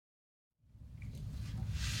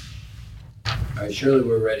All right, Shirley,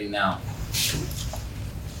 we're ready now.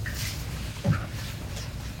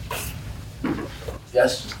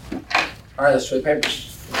 Yes? All right, let's trade papers.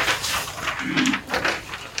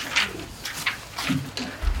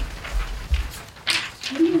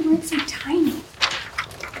 Why are your legs so tiny?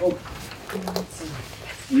 Oh.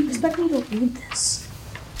 You expect me to read this?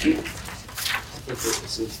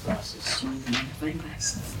 Glasses. My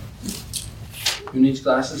glasses. Who needs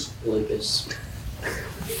glasses? Lucas.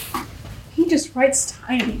 He just writes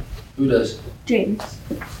tiny. Who does? Jaden.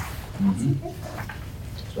 Mm-hmm.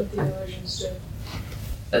 That's what theologians do.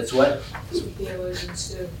 That's what? That's what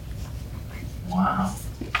theologians do. Wow.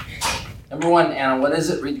 Number 1, Anna, what is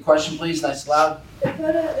it? Read the question, please. Nice and loud. The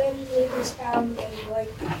proto-evangelium is found in like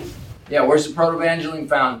Yeah, where's the proto-evangeline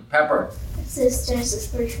found? Pepper. it says Genesis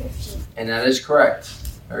 3:15. And that is correct.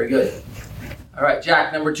 Very good. All right,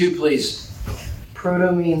 Jack, number 2, please.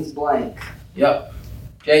 Proto means blank. Yep.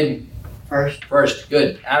 Jaden, First. first.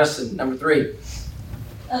 Good. Addison, number 3.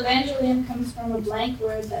 Evangelium comes from a blank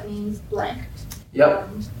word that means blank. Yep.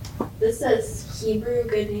 This says Hebrew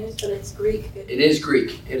good news, but it's Greek good news. It is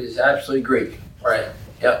Greek. It is absolutely Greek. Right.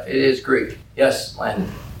 Yep, it is Greek. Yes,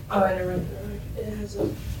 Landon. Oh, I never read it. It has a.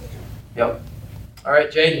 All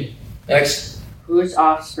right, Jaden. Next. Whose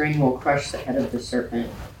offspring will crush the head of the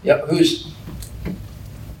serpent? Yep, who's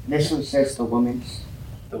This one says the woman's.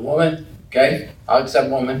 the woman? Okay, I'll accept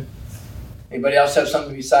woman. Anybody else have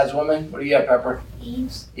something besides woman? What do you have, Pepper?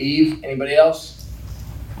 Eve's. Eve. Anybody else?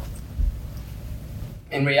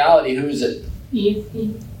 In reality, who is it?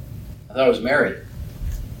 Eve. I thought it was Mary.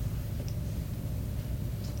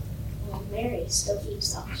 Well, Mary is still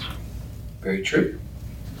Eve's offspring. Very true.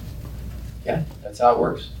 Yeah, that's how it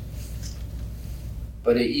works.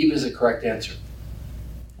 But Eve is a correct answer.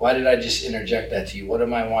 Why did I just interject that to you? What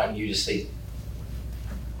am I wanting you to see?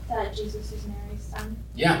 That Jesus is Mary's son.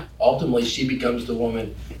 Yeah, ultimately she becomes the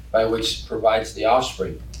woman by which provides the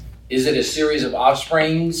offspring. Is it a series of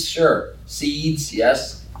offsprings? Sure. Seeds,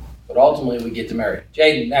 yes. But ultimately we get to Mary.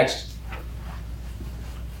 Jaden, next.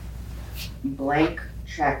 Blank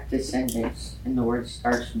track descendants, and the word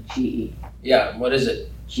starts with GE. Yeah, what is it?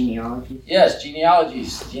 Genealogy. Yes,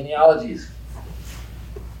 genealogies. Genealogies.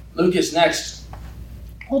 Lucas, next.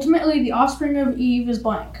 Ultimately, the offspring of Eve is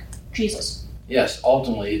blank. Jesus. Yes,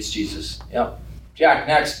 ultimately it's Jesus. Yep. Jack,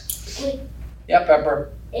 next. Wait, Yeah, Pepper.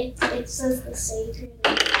 it says the Savior.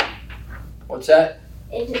 What's that?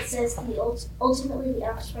 It says ultimately the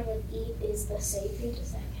offspring of Eve is the Savior.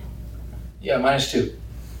 Does that count? Yeah, -2.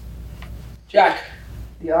 Jack.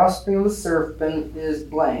 The offspring of the serpent is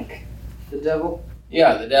blank. The devil.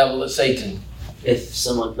 Yeah, the devil is Satan. If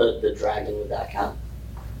someone put the dragon, would that count?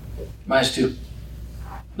 -2.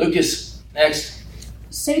 Lucas, next.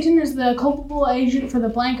 Satan is the culpable agent for the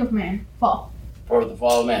blank of man. Fall. For the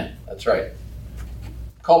fall of man. That's right.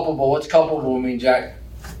 Culpable. What's culpable mean, Jack?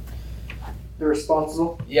 The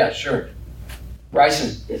responsible. Yeah, sure.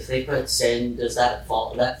 Bryson. If they put sin, does that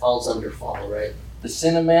fall? That falls under fall, right? The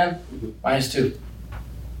sin of man? Mhm. -2.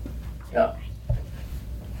 Yeah.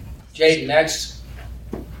 Jaden, next.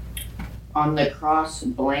 On the cross,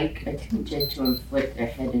 blank attempted to inflict a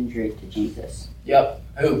head injury to Jesus. Yep.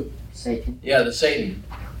 Who? Satan. Yeah, the Satan.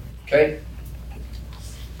 Okay.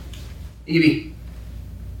 Evie.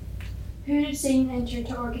 Who did Satan enter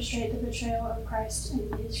to orchestrate the betrayal of Christ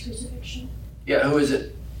and his crucifixion? Yeah, who is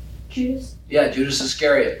it? Judas. Yeah, Judas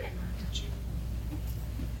Iscariot.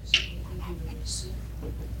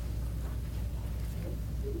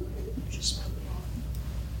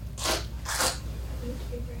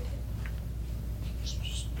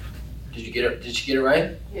 Did you get it? Did she get it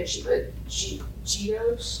right? Yeah, she put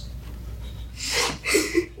Cheetos.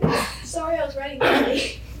 Sorry, I was writing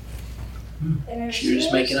badly. You're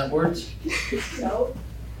just making up words? No,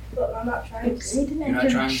 but I'm not trying to. Satan You're not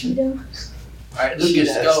entered trying to? Cheetos. Alright,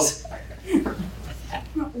 Lucas, go.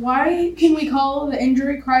 Why can we call the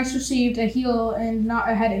injury Christ received a heel and not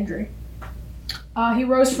a head injury? He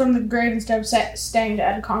rose from the grave instead of staying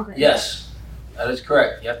dead and conquering. Yes, that is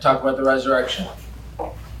correct. You have to talk about the resurrection.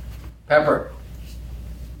 Pepper.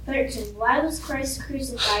 13. Why was Christ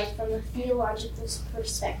crucified from a theological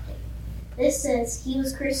perspective? This says he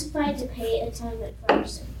was crucified to pay atonement for our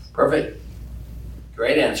sins. Perfect.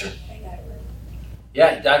 Great answer. I got it right.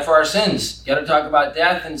 Yeah, he died for our sins. You got to talk about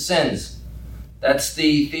death and sins. That's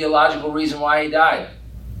the theological reason why he died.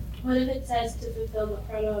 What if it says to fulfill the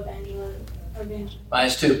proto-evangelium?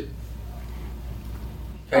 -2.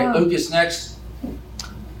 Okay, Lucas, next.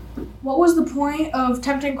 What was the point of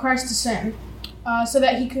tempting Christ to sin? So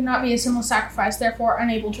that he could not be a sinless sacrifice, therefore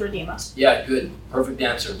unable to redeem us. Yeah, good. Perfect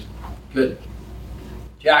answer. Good.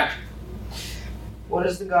 Jack. What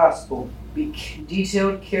is the gospel? Be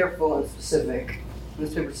detailed, careful, and specific.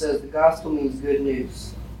 This paper says the gospel means good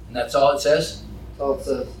news. And that's all it says? That's all it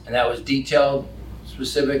says. And that was detailed,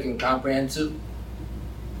 specific, and comprehensive?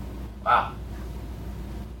 Wow.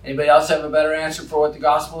 Anybody else have a better answer for what the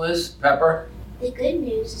gospel is? Pepper? The good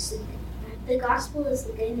news is the gospel is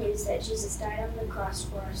the good news that Jesus died on the cross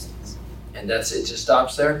for our sins. And that's it, just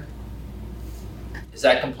stops there? Is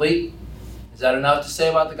that complete? Is that enough to say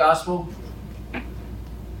about the gospel?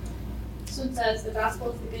 So it says the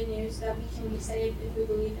gospel is the good news that we can be saved if we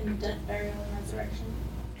believe in the death, burial, and resurrection.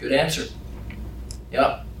 Good answer.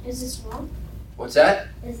 Yep. Is this wrong? What's that?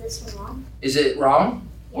 Is this wrong? Is it wrong?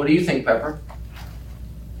 What do you think, Pepper?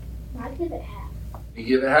 I'd give it half. You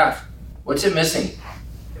give it half. What's it missing?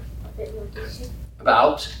 A bit more detail.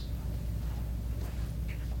 About?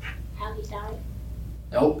 How he died.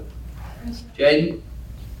 Nope. Jaden?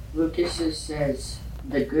 Lucas says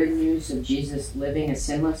the good news of Jesus living a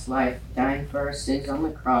sinless life, dying for our sins on the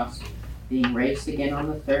cross, being raised again on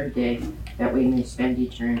the third day, that we may spend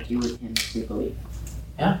eternity with him if we believe.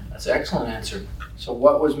 Yeah, that's an excellent answer. So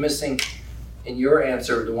what was missing in your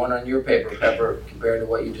answer, the one on your paper, Pepper, compared to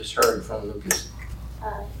what you just heard from Lucas?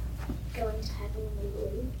 Going to heaven when we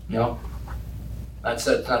believe. No? That's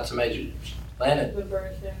not so major. Landon, The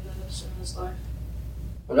birth and the sinless life.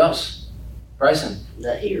 what else? Bryson?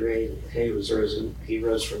 That he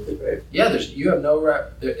rose from the grave. Yeah, you have no,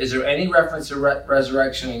 is there any reference to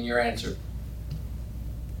resurrection in your answer?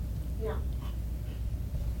 No.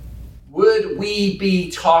 Would we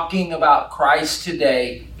be talking about Christ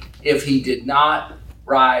today if he did not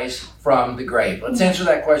rise from the grave? Let's answer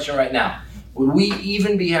that question right now. Would we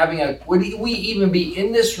even be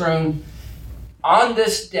in this room on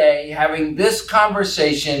this day having this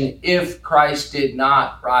conversation if Christ did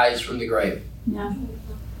not rise from the grave? No.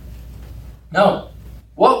 No.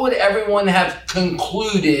 What would everyone have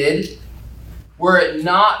concluded were it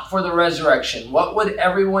not for the resurrection? What would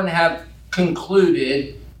everyone have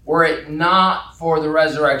concluded were it not for the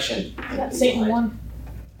resurrection? That Satan won.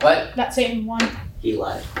 What? That Satan won. He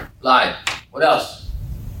lied. Lied. What else?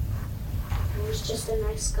 He was just a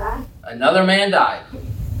nice guy. Another man died.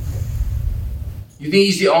 You think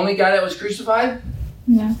he's the only guy that was crucified?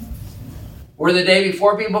 No. Were the day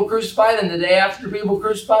before people crucified, and the day after people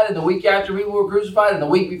crucified, and the week after people were crucified, and the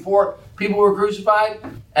week before people were crucified,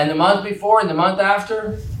 and the month before, and the month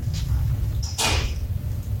after?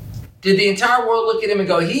 Did the entire world look at him and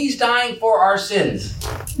go, he's dying for our sins?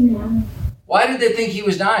 No. Why did they think he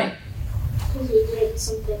was dying? Because he did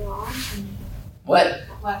something wrong. What?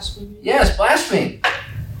 Blasphemy. Yes, blasphemy.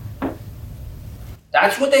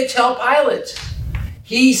 That's what they tell Pilate.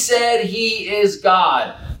 He said he is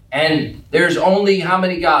God. And there's only how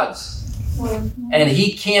many gods? One. And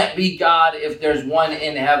he can't be God if there's one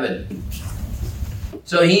in heaven.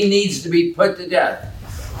 So he needs to be put to death.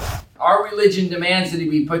 Our religion demands that he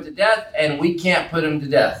be put to death, and we can't put him to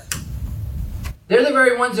death. They're the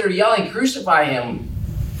very ones that are yelling, crucify him.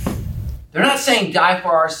 They're not saying die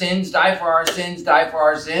for our sins, die for our sins, die for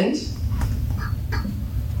our sins.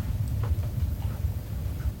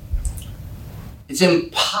 It's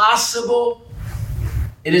impossible.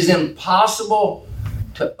 It is impossible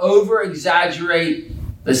to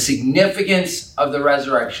over-exaggerate the significance of the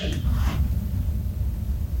resurrection.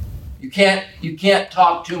 You can't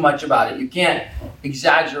talk too much about it. You can't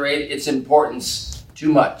exaggerate its importance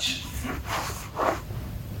too much.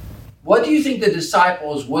 What do you think the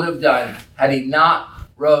disciples would have done had he not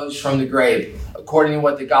rose from the grave, according to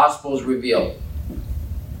what the Gospels reveal?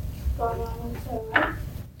 Gone on with their life.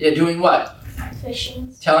 Yeah, doing what?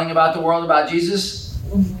 Fishing. Telling about the world about Jesus?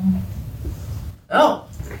 No.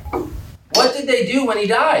 What did they do when he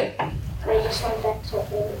died? They just went back to what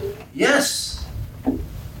they were doing. Yes.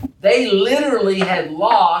 They literally had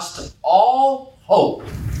lost all hope.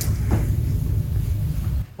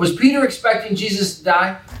 Was Peter expecting Jesus to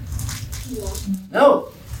die? No. No.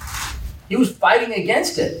 He was fighting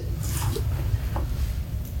against it.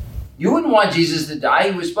 You wouldn't want Jesus to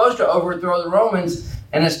die. He was supposed to overthrow the Romans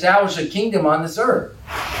and establish a kingdom on this earth.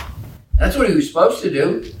 That's what he was supposed to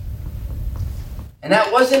do. And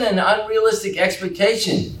that wasn't an unrealistic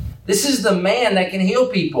expectation. This is the man that can heal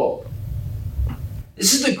people.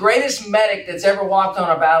 This is the greatest medic that's ever walked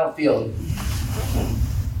on a battlefield.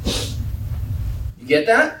 You get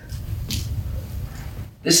that?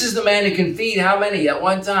 This is the man who can feed how many at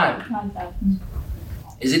one time? 9,000.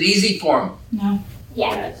 Is it easy for him? No.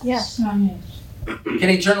 Yeah. Yes. No, yes. Can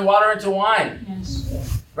he turn water into wine?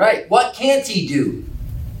 Yes. Right. What can't he do?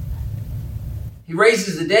 He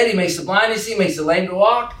raises the dead. He makes the blind to see. He makes the lame to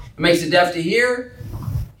walk. He makes the deaf to hear.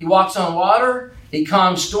 He walks on water. He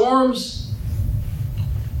calms storms.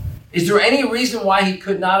 Is there any reason why he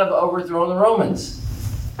could not have overthrown the Romans?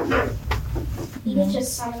 He could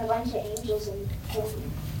just summon a bunch of angels and kill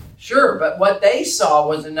them. Sure, but what they saw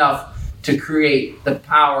was enough to create the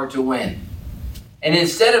power to win. And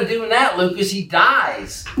instead of doing that, Lucas, he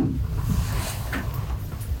dies.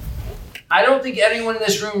 I don't think anyone in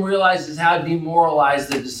this room realizes how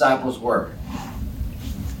demoralized the disciples were.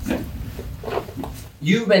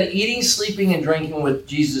 You've been eating, sleeping, and drinking with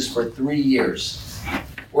Jesus for 3 years.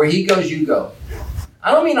 Where he goes, you go.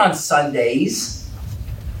 I don't mean on Sundays.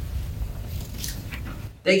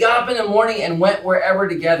 They got up in the morning and went wherever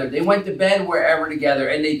together. They went to bed wherever together.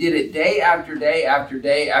 And they did it day after day after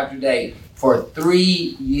day after day for 3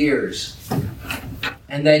 years.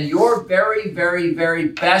 And then your very, very, very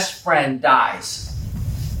best friend dies.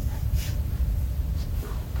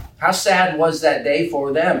 How sad was that day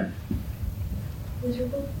for them?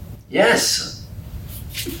 Miserable. Yes.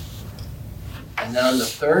 And then on the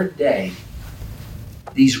third day,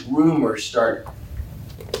 these rumors start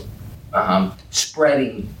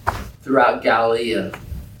spreading throughout Galilee,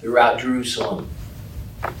 throughout Jerusalem.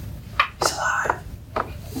 He's alive.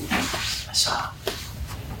 I saw him.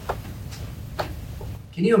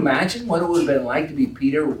 Can you imagine what it would have been like to be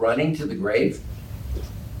Peter running to the grave?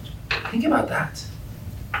 Think about that.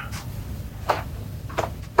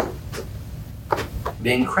 It'd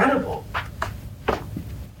be incredible.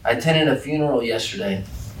 I attended a funeral yesterday.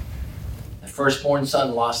 The firstborn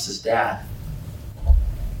son lost his dad.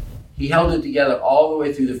 He held it together all the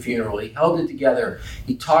way through the funeral. He held it together.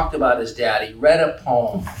 He talked about his dad. He read a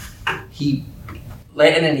poem. He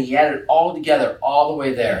had it all together all the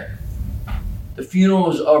way there. The funeral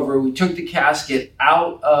was over. We took the casket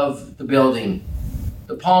out of the building.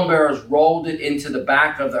 The pallbearers rolled it into the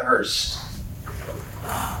back of the hearse.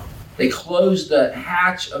 They closed the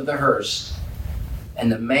hatch of the hearse,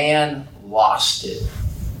 and the man lost it.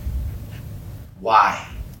 Why?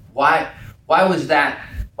 Why was that?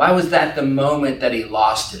 Why was that the moment that he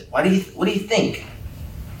lost it? What do you think?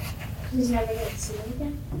 He's never going to see him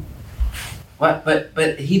again. What?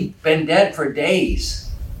 But he'd been dead for days.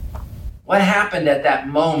 What happened at that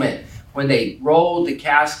moment when they rolled the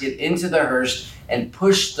casket into the hearse and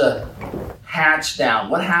pushed the hatch down?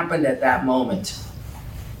 What happened at that moment?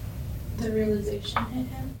 The realization hit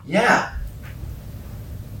him. Yeah.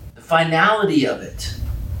 The finality of it.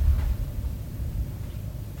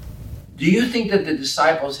 Do you think that the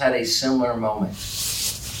disciples had a similar moment?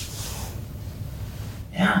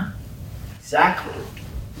 Yeah, exactly.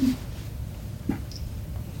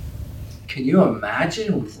 Can you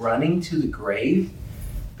imagine running to the grave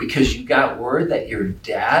because you got word that your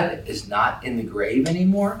dad is not in the grave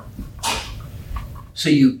anymore? So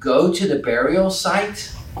you go to the burial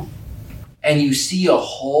site and you see a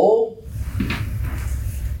hole?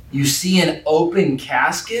 You see an open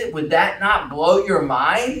casket? Would that not blow your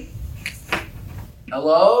mind?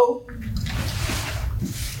 Hello?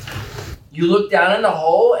 You look down in the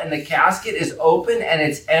hole and the casket is open and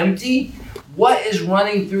it's empty? What is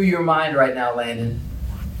running through your mind right now, Landon?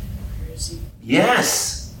 Crazy.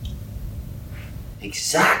 Yes.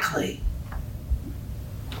 Exactly.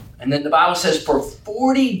 And then the Bible says for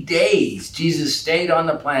 40 days, Jesus stayed on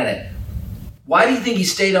the planet. Why do you think he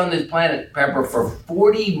stayed on this planet, Pepper, for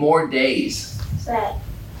 40 more days? So that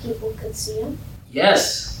people could see him.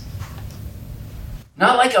 Yes.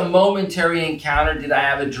 Not like a momentary encounter, did I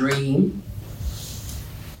have a dream?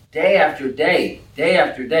 Day after day, day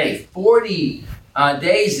after day. 40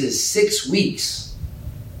 days is 6 weeks.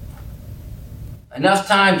 Enough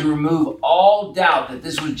time to remove all doubt that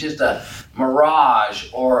this was just a mirage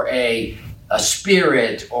or a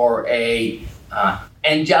spirit or a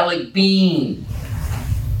angelic being.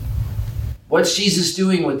 What's Jesus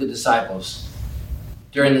doing with the disciples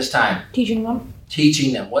during this time? Teaching them.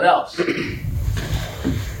 Teaching them. What else?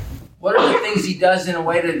 What are the things he does in a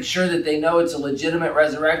way to ensure that they know it's a legitimate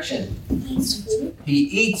resurrection? He eats food. He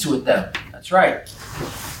eats with them. That's right.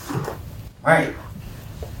 Right.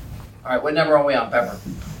 All right, what number are we on, Pepper?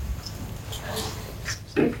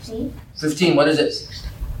 15. 15, what is it?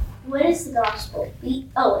 What is the gospel?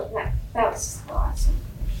 No, that was the last one.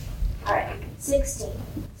 Alright, 16.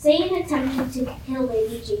 Satan attempted to kill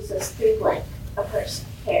baby Jesus through blank, a person,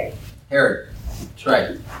 Herod. Herod. That's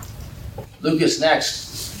right. Lucas,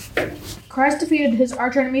 next. Christ defeated his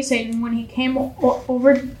archenemy Satan when he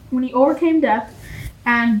overcame death,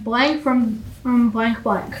 and blank from blank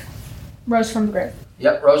blank rose from the grave.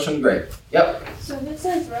 Yep, rose from the grave. Yep. So if it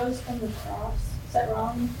says rose from the cross, is that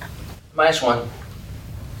wrong? -1.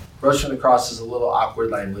 Rose from the cross is a little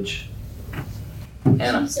awkward language. This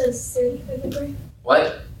Anna. one says sin in the grave.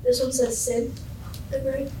 What? This one says sin, the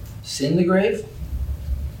grave. Sin the grave?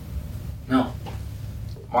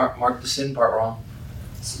 Mark the sin part wrong.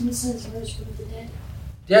 It says rose from the dead.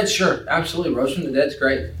 Yeah, sure. Absolutely. Rose from the dead's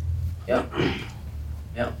great. Yeah.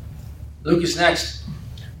 Yeah. Lucas, next.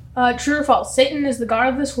 True or false? Satan is the god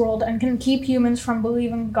of this world and can keep humans from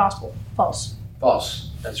believing the gospel. False.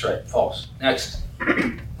 False. That's right. False. Next.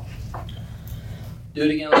 Do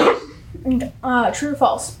it again, Lucas. True or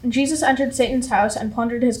false? Jesus entered Satan's house and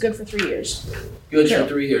plundered his good for 3 years. Good True. for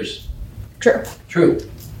 3 years. True. True.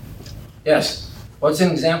 Yes. What's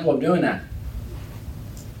an example of doing that?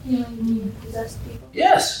 You possess people.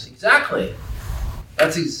 Yes, exactly.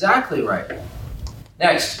 That's exactly right.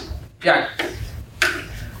 Next. Jack.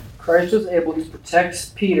 Christ was able to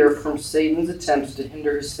protect Peter from Satan's attempts to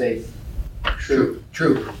hinder his faith. True.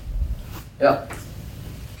 True. Yeah.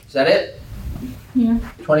 Is that it? Yeah.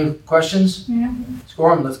 20 questions? Yeah.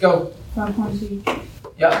 Score them. Let's go. 5 points each.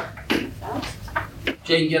 Yeah.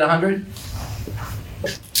 Jaden, get 100?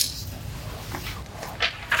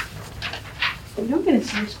 You don't get a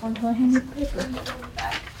serious score until I hand you the paper.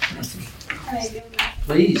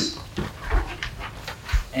 Please.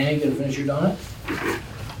 Annie, you gonna finish your donut?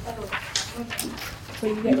 So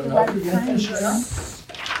you You get don't the know if right you're gonna finish it or not?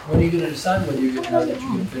 When are you gonna decide whether you're gonna know that you're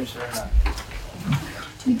gonna finish it or not?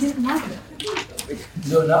 You didn't like it.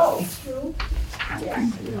 You don't know.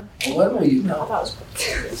 Well, when will you know?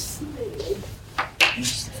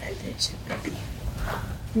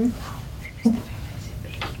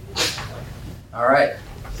 All right.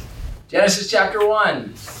 Genesis chapter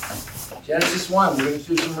 1. Genesis 1. We're going to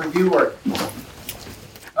do some review work.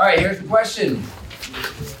 All right, here's the question.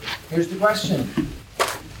 Here's the question.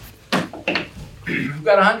 Who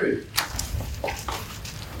got 100?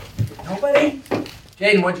 Nobody?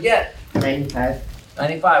 Jaden, what'd you get? 95.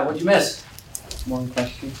 95. What'd you miss? One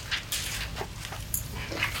question.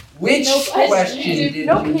 Which question did you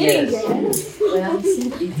miss? Well,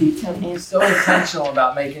 He's so intentional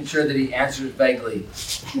about making sure that he answers vaguely.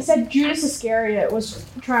 He said Judas Iscariot was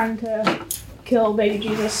trying to kill baby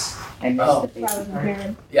Jesus I missed Oh. the basic rather than part.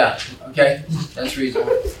 Herod. Yeah, okay. That's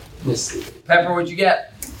reasonable. Pepper, what'd you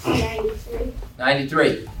get? 93.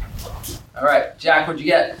 93. All right. Jack, what'd you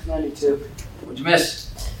get? 92. What'd you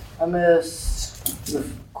miss? I missed the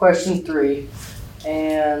question 3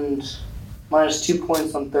 and minus 2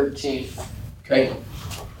 points on 13. Okay.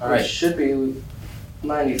 All Which right. should be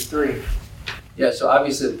 93. Yeah, so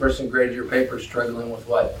obviously the person who graded your paper is struggling with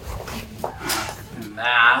what?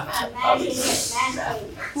 Math. Obviously.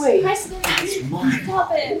 Wait.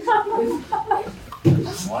 Stop it.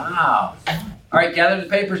 Wow. All right, gather the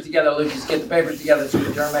papers together, Lucas. Get the papers together so we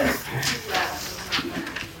turn them in.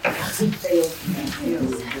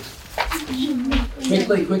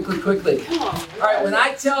 Quickly. All right, when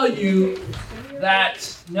I tell you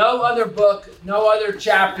that no other book, no other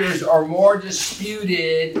chapters are more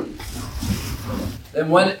disputed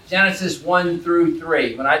than Genesis 1 through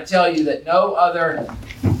 3. When I tell you that no other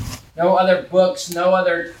books, no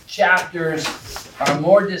other chapters are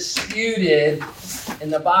more disputed in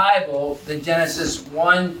the Bible than Genesis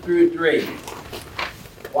 1 through 3.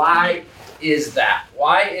 Why is that?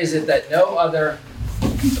 Why is it that no other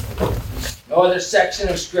section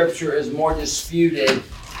of Scripture is more disputed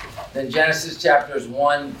than Genesis chapters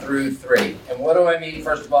 1 through 3? And what do I mean,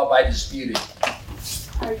 first of all, by disputed?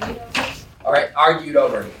 All right, argued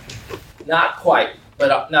over. Not quite,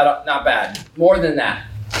 but not bad. More than that.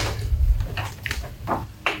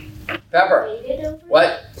 Pepper. Debated over?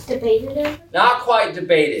 What? Debated over? Not quite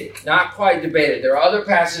debated. Not quite debated. There are other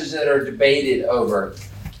passages that are debated over.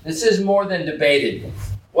 This is more than debated.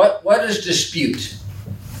 What is dispute?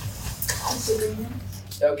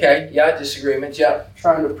 Disagreements. Okay, yeah, disagreements, yeah.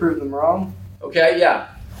 Trying to prove them wrong. Okay, yeah.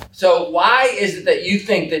 So why is it that you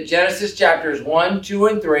think that Genesis chapters 1, 2,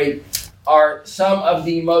 and 3 are some of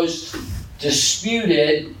the most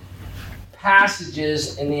disputed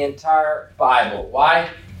passages in the entire Bible? Why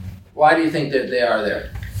do you think that they are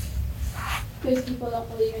there? Because people don't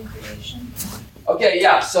believe in creation. Okay,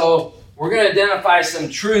 yeah, so we're going to identify some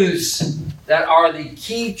truths that are the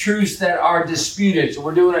key truths that are disputed. So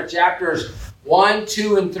we're doing a chapters 1,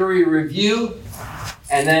 2, and 3 review.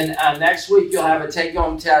 And then next week you'll have a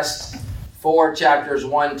take-home test for chapters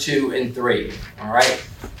 1, 2, and 3. All right?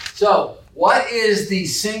 So what is the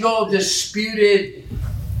single disputed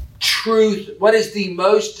truth? What is the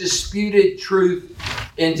most disputed truth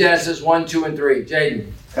in Genesis 1, 2, and 3?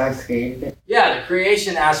 Jaden? God created it. Yeah, the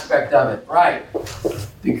creation aspect of it, right.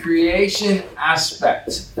 The creation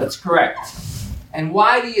aspect, that's correct. And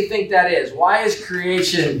why do you think that is? Why is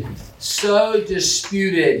creation so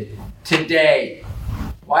disputed today?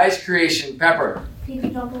 Why is creation, Pepper?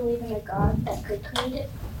 People don't believe in a God that could create it.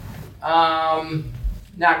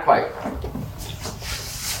 Not quite.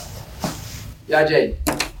 Yeah, Jade.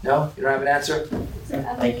 No? You don't have an answer? Is it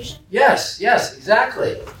evolution? Yes,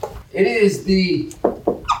 exactly. It is the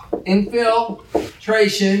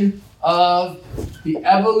infiltration of the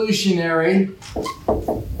evolutionary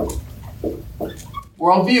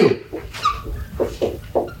worldview.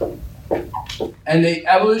 And the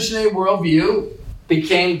evolutionary worldview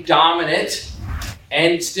became dominant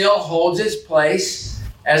and still holds its place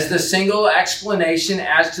as the single explanation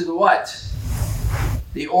as to the what?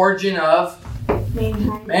 The origin of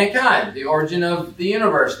mankind, the origin of the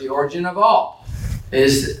universe, the origin of all.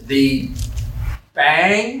 Is the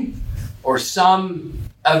bang or some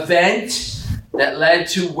event that led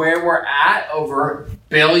to where we're at over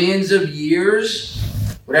billions of years,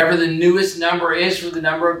 whatever the newest number is for the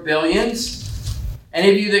number of billions. Any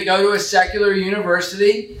of you that go to a secular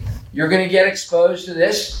university, you're going to get exposed to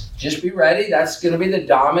this. Just be ready. That's going to be the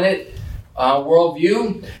dominant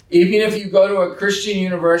worldview. Even if you go to a Christian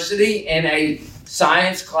university in a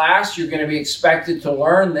science class, you're going to be expected to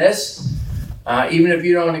learn this. Even if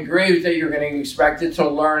you don't agree with it, you're going to be expected to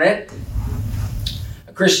learn it.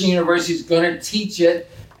 A Christian university is going to teach it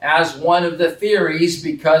as one of the theories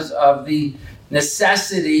because of the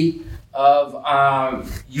necessity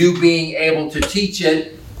of you being able to teach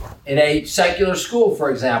it in a secular school, for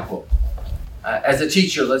example. As a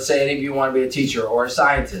teacher, let's say any of you want to be a teacher or a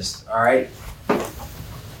scientist, all right?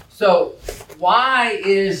 So why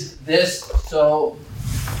is this so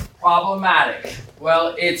problematic?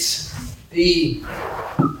 Well, it's the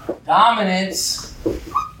dominance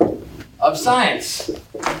of science.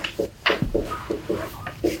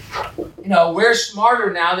 You know, we're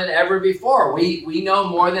smarter now than ever before. We know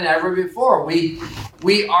more than ever before.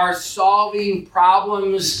 We are solving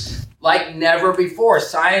problems like never before.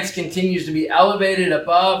 Science continues to be elevated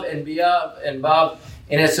above and above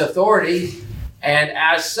in its authority. And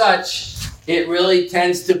as such, it really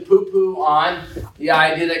tends to poo-poo on the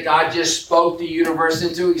idea that God just spoke the universe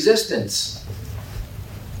into existence.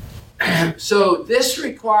 So this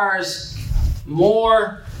requires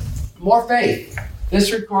more faith.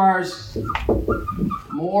 This requires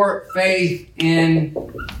more faith in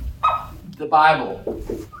the Bible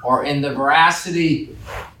or in the veracity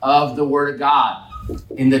of the Word of God,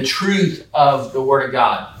 in the truth of the Word of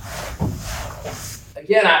God.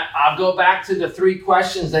 Again, I'll go back to the 3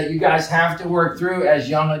 questions that you guys have to work through as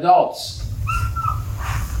young adults.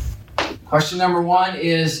 Question number 1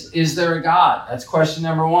 is there a God? That's question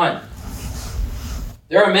number 1.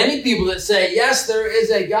 There are many people that say, yes, there is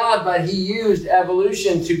a God, but he used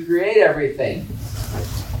evolution to create everything.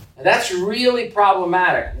 And that's really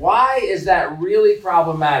problematic. Why is that really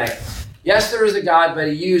problematic? Yes, there is a God, but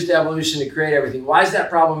he used evolution to create everything. Why is that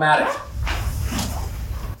problematic?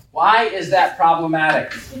 Why is that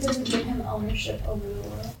problematic? It doesn't give him ownership over the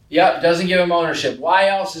world. Yep, doesn't give him ownership. Why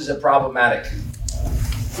else is it problematic?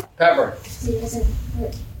 Pepper.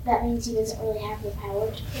 That means he doesn't really have the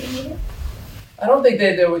power to create it. I don't think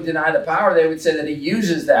they would deny the power. They would say that he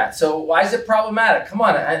uses that. So why is it problematic? Come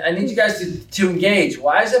on, I need you guys to engage.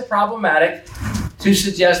 Why is it problematic to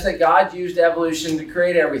suggest that God used evolution to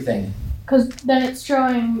create everything? Because then it's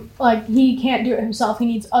showing, like, he can't do it himself. He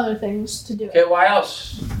needs other things to do it. Okay, why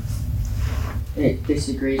else? It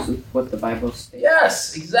disagrees with what the Bible states.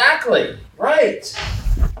 Yes, exactly. Right.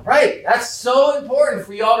 That's so important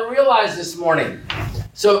for y'all to realize this morning.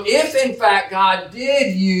 So if, in fact, God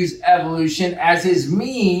did use evolution as his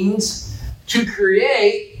means to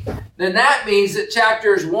create, then that means that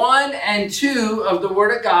chapters 1 and 2 of the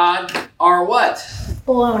Word of God are what?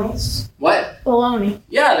 Baloney. What? Baloney.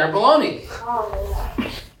 Yeah, they're baloney.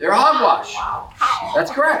 They're hogwash.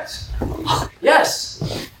 That's correct.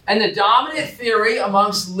 Yes. And the dominant theory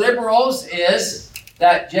amongst liberals is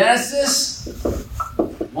that Genesis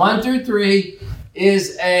 1 through 3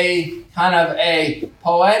 is a kind of a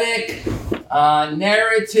poetic,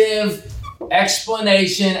 narrative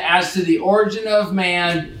explanation as to the origin of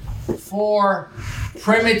man for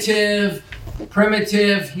primitive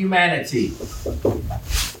humanity.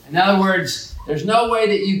 In other words, there's no way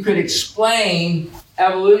that you could explain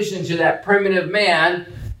evolution to that primitive man.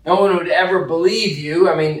 No one would ever believe you.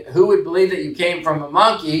 I mean, who would believe that you came from a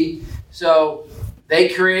monkey? So they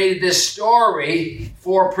created this story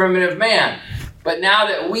for primitive man. But now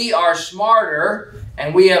that we are smarter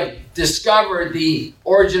and we have discovered the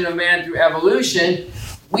origin of man through evolution,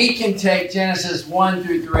 we can take Genesis 1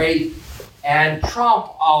 through 3 and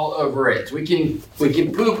trump all over it. We can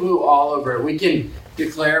poo-poo all over it. We can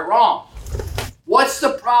declare it wrong. What's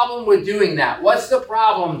the problem with doing that? What's the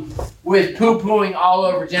problem with poo-pooing all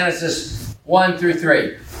over Genesis 1 through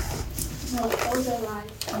 3? No, those are lies.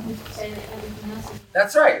 Say that everything else is.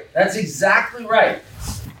 That's right. That's exactly right.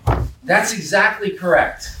 That's exactly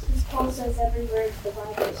correct. Because Paul says every word of the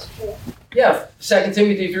Bible is true. Yeah, 2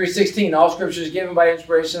 Timothy 3:16, all scripture is given by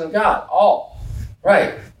inspiration of God. All.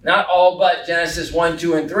 Right. Not all but Genesis 1,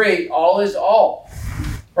 2, and 3. All is all.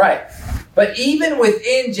 Right. But even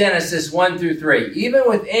within Genesis 1 through 3, even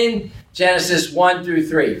within Genesis 1 through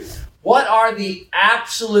 3, what are the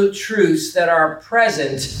absolute truths that are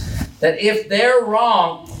present that if they're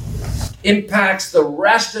wrong, impacts the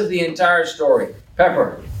rest of the entire story?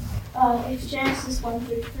 Pepper. If Genesis 1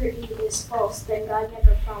 through 3 is false, then God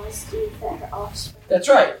never promised Eve that her offspring. That's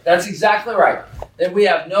right. That's exactly right. Then we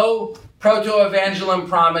have no proto-evangelium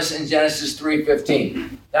promise in Genesis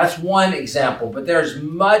 3:15. That's one example, but there's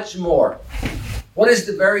much more. What does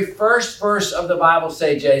the very first verse of the Bible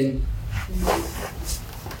say, Jaden?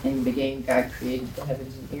 In the beginning, God created the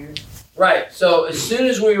heavens and the earth. Right. So as soon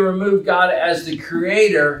as we remove God as the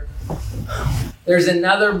creator, there's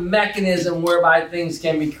another mechanism whereby things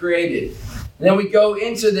can be created. And then we go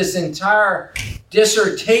into this entire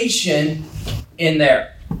dissertation in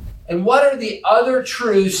there. And what are the other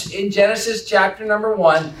truths in Genesis chapter number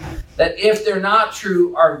 1 that, if they're not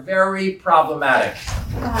true, are very problematic?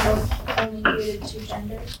 God only created 2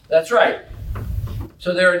 genders. That's right.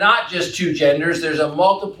 So there are not just 2 genders. There's a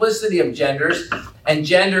multiplicity of genders, and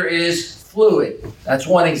gender is fluid. That's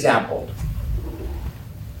one example.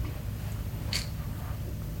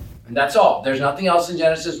 And that's all. There's nothing else in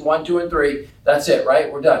Genesis 1, 2, and 3. That's it, right?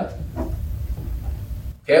 We're done.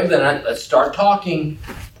 Okay, well then let's start talking.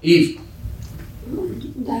 Eve.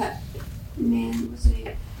 That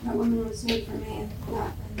woman was made for man,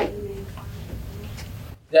 not another man.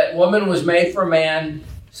 That woman was made for man,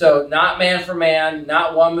 so not man for man,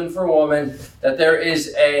 not woman for woman, that there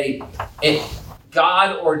is a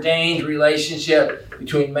God-ordained relationship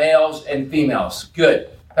between males and females. Good.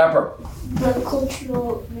 Pepper. The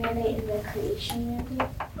cultural mandate and the creation mandate.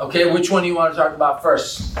 Okay, which one do you want to talk about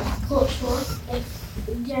first? Cultural.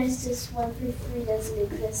 If Genesis 1 through 3 doesn't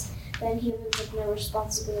exist, then humans have no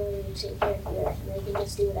responsibility to take care of the earth, and they can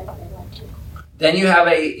just do whatever they want to. Then you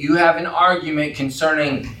have an argument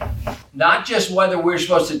concerning not just whether we're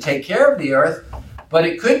supposed to take care of the earth, but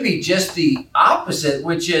it could be just the opposite,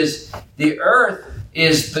 which is the earth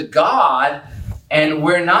is the God, and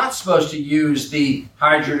we're not supposed to use the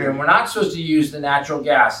hydrogen. We're not supposed to use the natural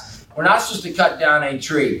gas. We're not supposed to cut down a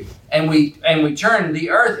tree. And we turn the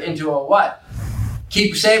earth into a what?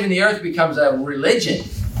 Keep saving the earth becomes a religion.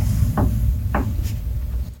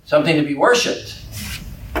 Something to be worshipped.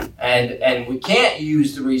 And we can't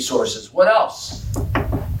use the resources. What else?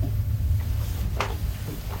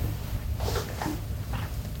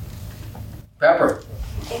 Pepper.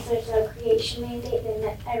 If there's no creation mandate,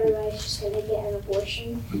 then everybody's just going to get an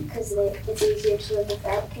abortion because it's easier to live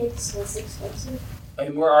without kids, less expensive.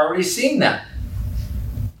 And we're already seeing that.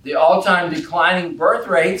 The all-time declining birth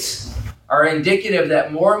rates are indicative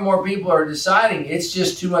that more and more people are deciding it's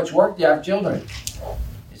just too much work to have children.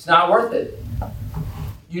 It's not worth it.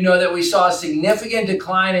 You know that we saw a significant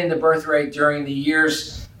decline in the birth rate during the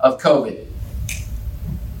years of COVID.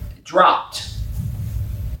 It dropped.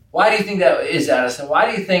 Why do you think that is, Addison? Why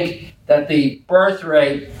do you think that the birth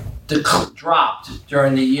rate dropped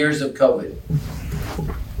during the years of COVID?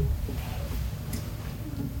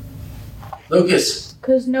 Lucas.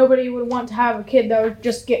 Because nobody would want to have a kid that would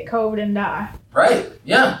just get COVID and die. Right,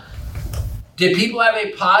 yeah. Did people have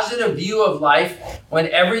a positive view of life when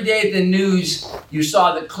every day at the news you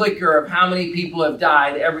saw the clicker of how many people have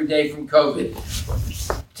died every day from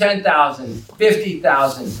COVID? 10,000,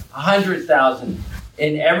 50,000, 100,000.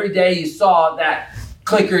 And every day you saw that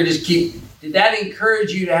clicker just keep. Did that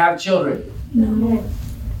encourage you to have children? No.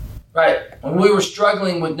 Right. When we were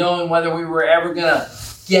struggling with knowing whether we were ever going to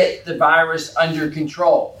get the virus under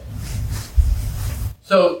control.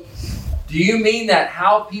 So, do you mean that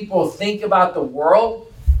how people think about the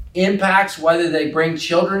world impacts whether they bring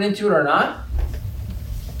children into it or not?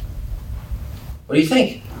 What do you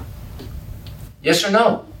think? Yes or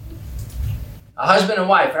no? A husband and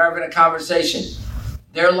wife are having a conversation.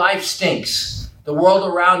 Their life stinks. The world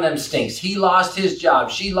around them stinks. He lost his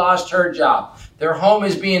job. She lost her job. Their home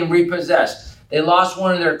is being repossessed. They lost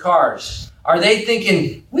one of their cars. Are they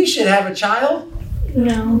thinking, we should have a child?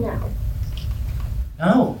 No.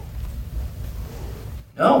 No.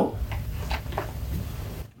 No.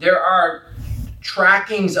 There are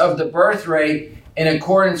trackings of the birth rate in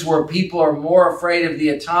accordance where people are more afraid of the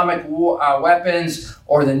atomic weapons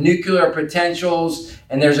or the nuclear potentials,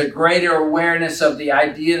 and there's a greater awareness of the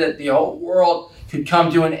idea that the whole world could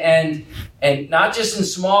come to an end, and not just in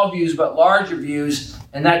small views, but larger views,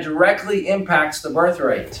 and that directly impacts the birth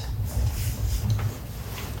rate.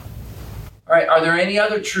 All right, are there any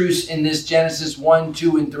other truths in this Genesis 1,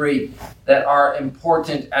 2, and 3 that are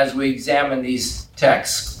important as we examine these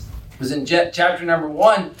texts? Because in chapter number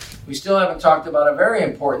 1, we still haven't talked about a very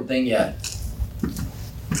important thing yet.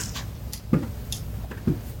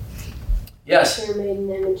 Yes? You're made in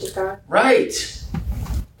the image of God. Right.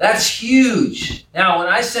 That's huge. Now, when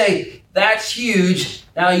I say that's huge,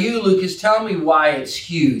 now you, Lucas, tell me why it's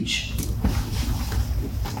huge.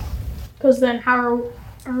 Because then how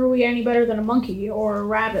are we any better than a monkey or a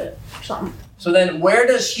rabbit or something? So then where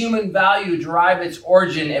does human value derive its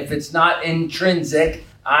origin if it's not intrinsic,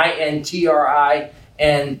 I-N-T-R-I,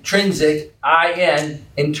 and intrinsic, I-N,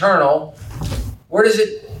 internal? Where does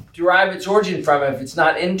it derive its origin from if it's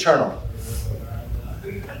not internal?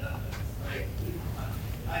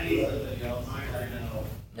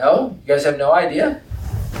 No? You guys have no idea?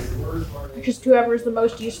 Just whoever is the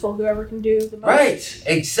most useful, whoever can do the most. Right,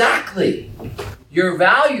 exactly. Your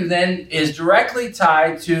value then is directly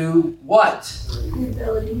tied to what? Your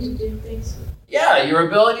ability to do things. Yeah, your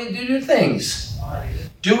ability to do things.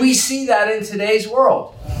 Do we see that in today's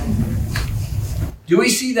world? Do we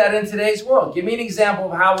see that in today's world? Give me an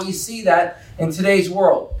example of how we see that in today's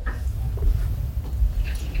world.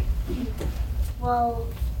 Well,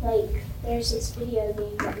 like, there's this video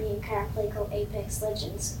game that me and Kara play called Apex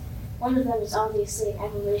Legends. One of them is obviously an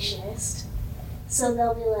evolutionist. So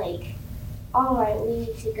they'll be like, alright, we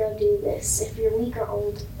need to go do this. If you're weak or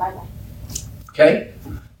old, bye-bye. Okay?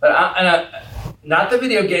 But not the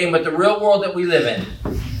video game, but the real world that we live in.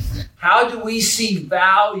 How do we see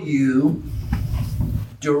value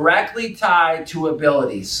directly tied to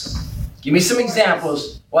abilities? Give me some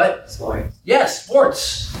examples. What? Sports. Yes,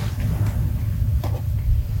 sports.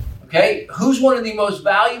 Okay? Who's one of the most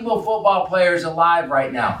valuable football players alive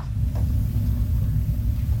right now?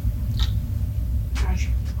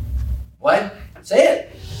 What? Say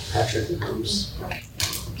it. Patrick Mahomes.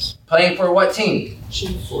 Playing for what team?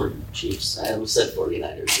 Chiefs. I almost said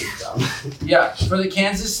 49ers. Yeah, for the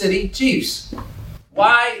Kansas City Chiefs.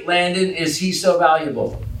 Why, Landon, is he so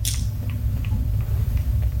valuable?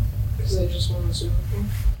 Because they just won the Super Bowl.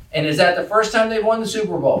 And is that the first time they've won the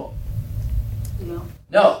Super Bowl? No.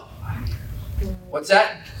 No. What's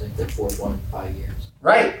that? It's like their fourth one in 5 years.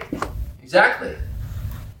 Right. Exactly.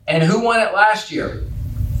 And who won it last year?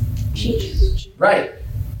 Chiefs. Right.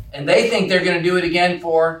 And they think they're going to do it again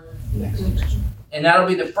for... And that'll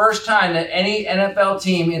be the first time that any NFL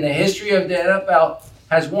team in the history of the NFL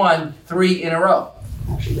has won 3 in a row.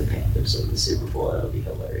 Actually, the Panthers win the Super Bowl. That'll be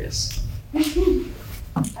hilarious.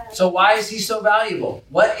 So why is he so valuable?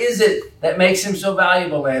 What is it that makes him so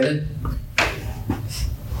valuable, Landon?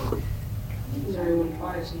 Because everyone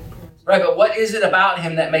buys him. Right, but what is it about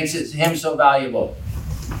him that makes him so valuable?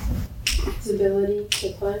 His ability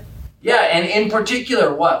to play. Yeah, and in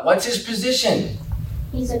particular, what? What's his position?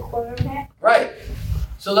 He's a quarterback. Right.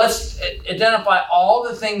 So let's identify all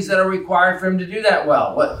the things that are required for him to do that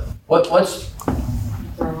well. What's...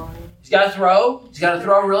 He's got to throw. He's got to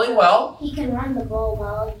throw really well. He can run the ball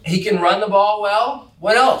well. He can run the ball well.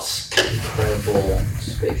 What else? Incredible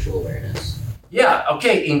spatial awareness. Yeah,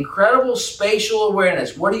 okay, incredible spatial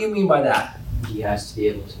awareness. What do you mean by that? He has to be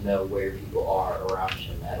able to know where people are around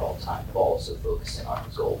him at all times, but also focusing on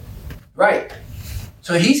his goal. Right.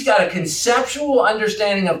 So he's got a conceptual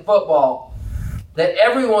understanding of football that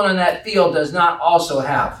everyone on that field does not also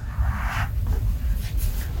have.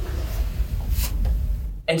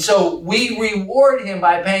 And so we reward him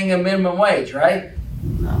by paying him minimum wage, right?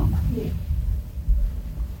 No.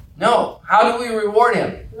 No. How do we reward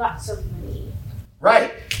him? Lots of money.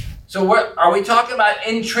 Right. So what are we talking about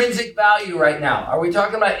intrinsic value right now? Are we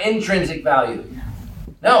talking about intrinsic value?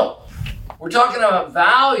 No. We're talking about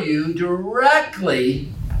value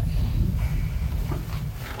directly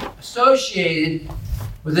associated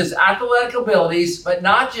with his athletic abilities, but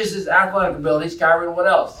not just his athletic abilities. Kyron, what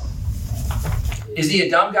else? Is he a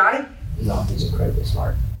dumb guy? No, he's incredibly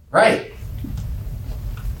smart. Right.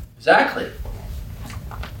 Exactly.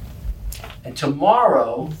 And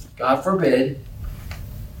tomorrow, God forbid,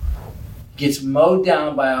 gets mowed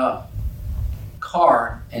down by a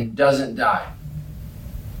car and doesn't die.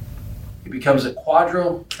 He becomes a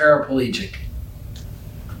quadriplegic.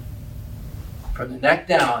 From the neck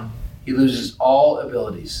down, he loses all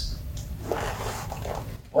abilities.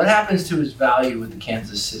 What happens to his value with the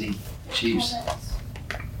Kansas City Chiefs?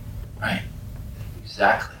 Right.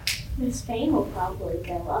 Exactly. His fame will probably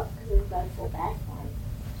go up because of that full back line.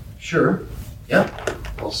 Sure.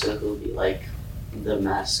 Also, he'll be like the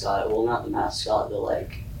mascot. Well, not the mascot, the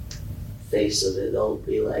like face of it. They'll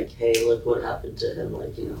be like, hey, look what happened to him.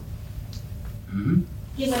 Like, you know. Mm-hmm.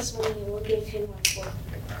 Give us money and we'll give him 1/4.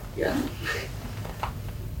 Yeah.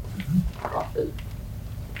 Profit.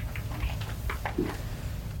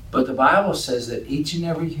 But the Bible says that each and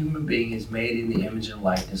every human being is made in the image and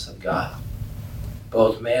likeness of God,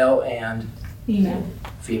 both male and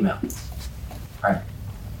female. Right?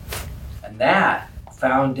 And that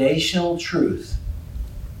foundational truth,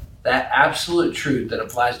 that absolute truth that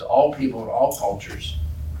applies to all people in all cultures,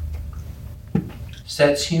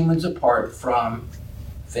 sets humans apart from,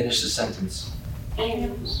 finish the sentence,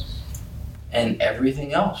 Animals. and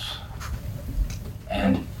everything else.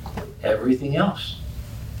 And everything else.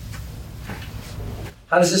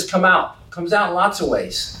 How does this come out? It comes out in lots of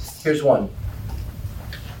ways. Here's one.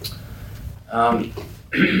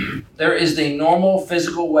 There is the normal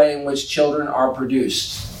physical way in which children are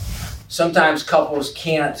produced. Sometimes couples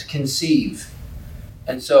can't conceive.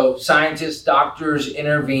 And so scientists, doctors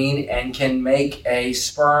intervene and can make a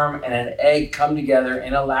sperm and an egg come together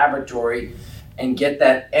in a laboratory and get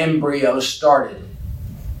that embryo started.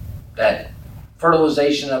 That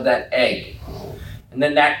fertilization of that egg. And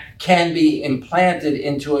then that can be implanted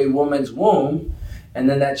into a woman's womb, and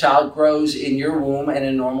then that child grows in your womb in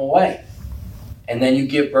a normal way. And then you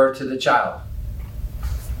give birth to the child.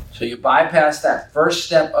 So you bypass that first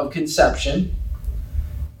step of conception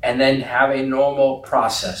and then have a normal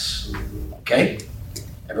process. Okay?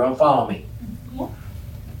 Everyone follow me? Yeah.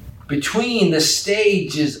 Between the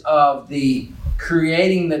stages of the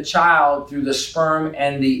creating the child through the sperm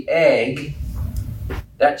and the egg,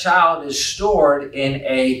 that child is stored in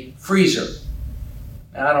a freezer.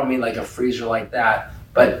 Now, I don't mean like a freezer like that,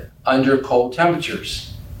 but under cold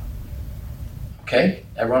temperatures. Okay?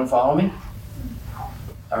 Everyone follow me?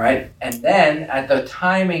 All right? And then at the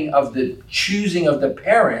timing of the choosing of the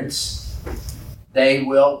parents, they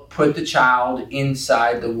will put the child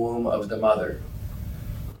inside the womb of the mother.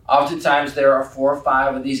 Oftentimes there are 4 or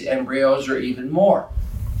 5 of these embryos or even more.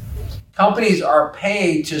 Companies are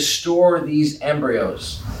paid to store these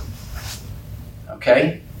embryos.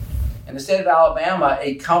 Okay? In the state of Alabama,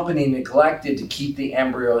 a company neglected to keep the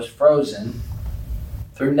embryos frozen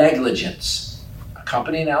through negligence. A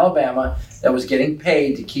company in Alabama that was getting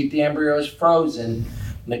paid to keep the embryos frozen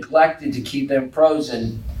neglected to keep them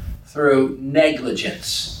frozen through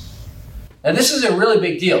negligence. Now, this is a really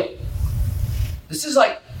big deal. This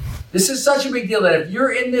is such a big deal that if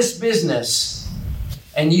you're in this business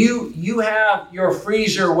and you have your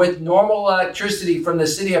freezer with normal electricity from the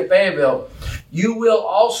city of Fayetteville, you will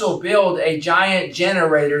also build a giant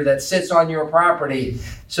generator that sits on your property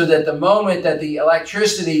so that the moment that the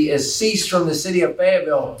electricity is ceased from the city of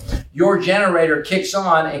Fayetteville, your generator kicks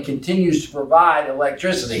on and continues to provide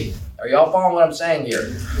electricity. Are y'all following what I'm saying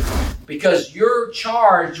here? Because you're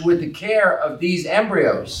charged with the care of these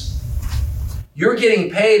embryos. You're getting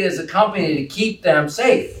paid as a company to keep them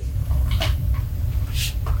safe.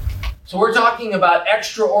 So we're talking about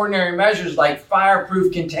extraordinary measures like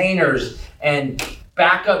fireproof containers and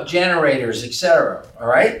backup generators, etc. All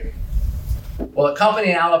right? Well, a company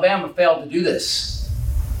in Alabama failed to do this.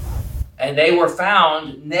 And they were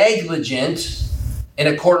found negligent in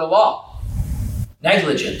a court of law.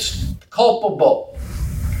 Negligent. Culpable.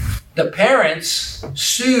 The parents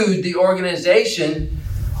sued the organization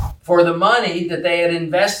for the money that they had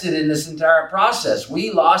invested in this entire process.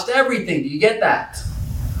 We lost everything. Do you get that?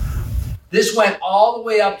 This went all the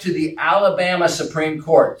way up to the Alabama Supreme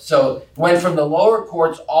Court. So it went from the lower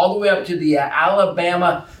courts all the way up to the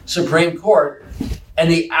Alabama Supreme Court. And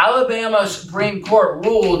the Alabama Supreme Court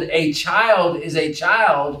ruled a child is a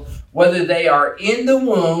child, whether they are in the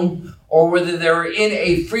womb or whether they're in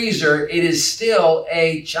a freezer, it is still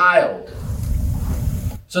a child.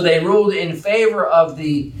 So they ruled in favor of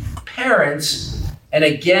the parents and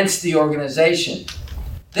against the organization.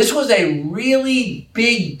 This was a really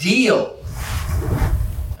big deal.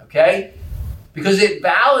 Okay? Because it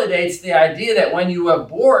validates the idea that when you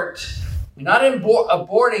abort, you're not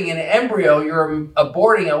aborting an embryo, you're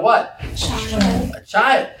aborting a what? A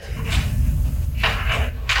child.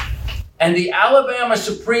 And the Alabama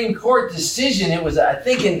Supreme Court decision, it was, I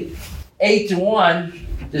think, an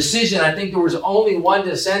 8-1 decision. I think there was only one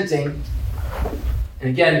dissenting. And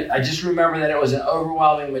again, I just remember that it was an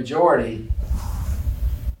overwhelming majority.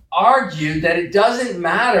 Argued that it doesn't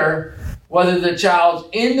matter whether the child's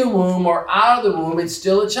in the womb or out of the womb, it's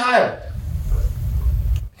still a child.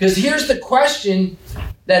 Because here's the question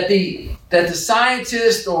that the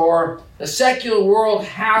scientist or the secular world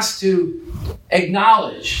has to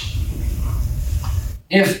acknowledge.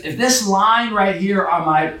 If this line right here on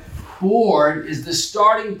my board is the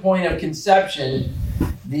starting point of conception,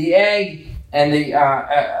 the egg and the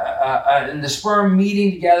and the sperm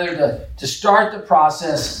meeting together to start the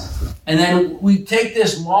process. And then we take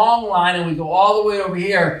this long line and we go all the way over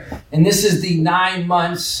here. And this is the 9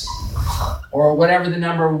 months or whatever the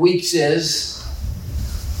number of weeks is.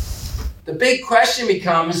 The big question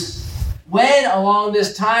becomes, when along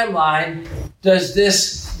this timeline does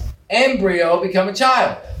this embryo become a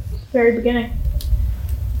child? Very beginning.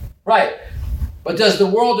 Right. But does the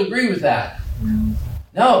world agree with that?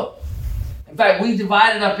 No. In fact, we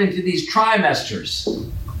divide it up into these trimesters.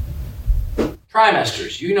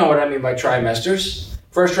 Trimesters. You know what I mean by trimesters.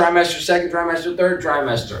 First trimester, second trimester, third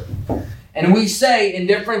trimester. And we say in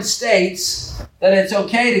different states that it's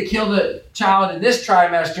okay to kill the child in this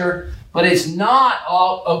trimester, but it's not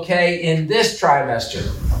all okay in this trimester.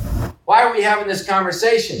 Why are we having this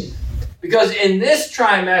conversation? Because in this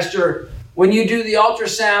trimester, when you do the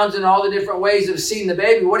ultrasounds and all the different ways of seeing the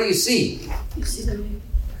baby, what do you see? You see the baby.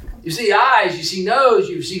 You see eyes, you see nose,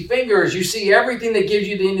 you see fingers, you see everything that gives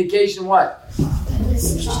you the indication what?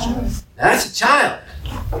 That's a child. That's a child.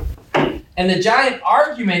 And the giant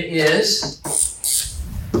argument is,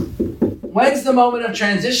 when's the moment of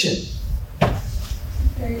transition?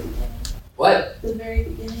 Very beginning. What? The very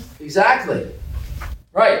beginning. Exactly.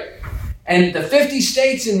 Right. And the 50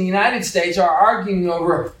 states in the United States are arguing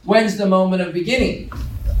over when's the moment of beginning.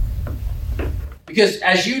 Because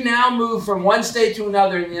as you now move from one state to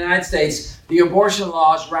another in the United States, the abortion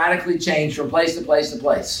laws radically change from place to place to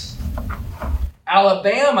place.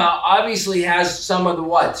 Alabama obviously has some of the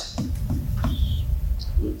what?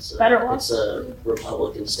 Better laws. It's a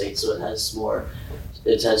Republican state, so it has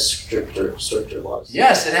stricter laws.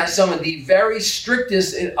 Yes, it has some of the very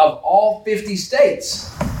strictest of all 50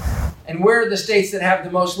 states. And where are the states that have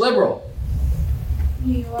the most liberal?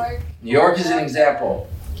 New York. New York is an example.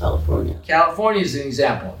 California. California is an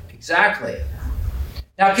example. Exactly.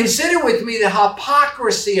 Now consider with me the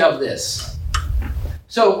hypocrisy of this.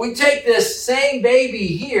 So we take this same baby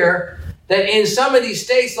here that in some of these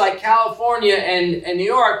states like California and New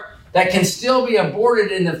York that can still be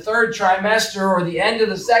aborted in the third trimester or the end of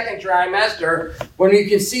the second trimester, when you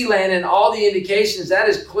can see, Landon, all the indications that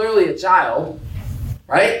is clearly a child,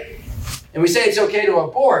 right? And we say it's okay to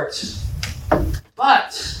abort.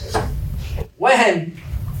 But when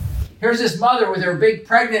here's this mother with her big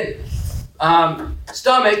pregnant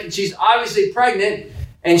stomach, and she's obviously pregnant,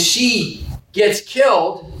 and she gets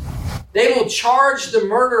killed, they will charge the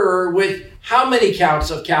murderer with how many counts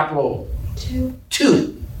of capital? 2.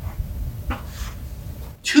 2.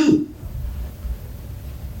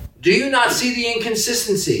 Do you not see the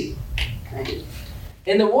inconsistency?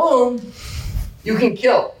 In the womb, you can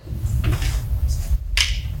kill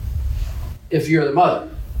if you're the mother.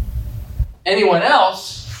 Anyone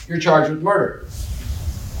else, you're charged with murder.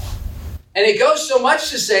 And it goes so much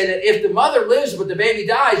to say that if the mother lives but the baby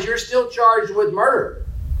dies, you're still charged with murder.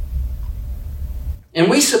 And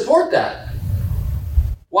we support that.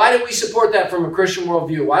 Why do we support that from a Christian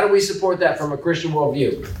worldview? Why do we support that from a Christian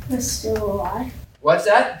worldview? It's still alive. What's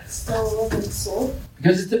that? Still a living soul.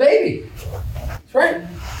 Because it's a baby. That's right.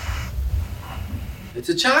 It's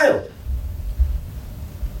a child.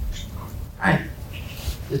 Right.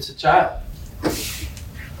 It's a child.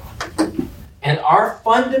 And our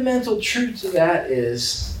fundamental truth to that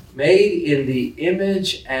is made in the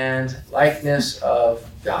image and likeness of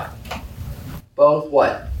God. Both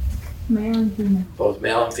what? Male and female. Both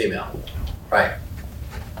male and female. Right.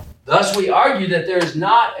 Thus we argue that there is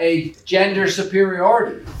not a gender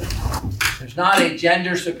superiority. There's not a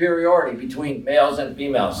gender superiority between males and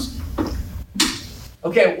females.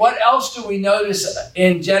 Okay, what else do we notice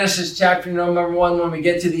in Genesis chapter number 1 when we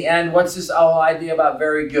get to the end? What's this whole idea about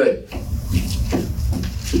very good?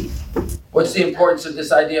 What's the importance of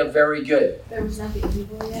this idea of very good? There was nothing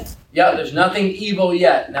evil yet. Yeah, there's nothing evil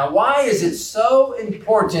yet. Now, why is it so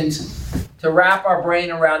important to wrap our brain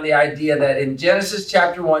around the idea that in Genesis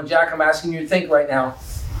chapter 1, Jack, I'm asking you to think right now.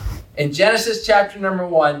 In Genesis chapter number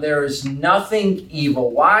 1, there is nothing evil.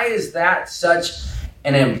 Why is that such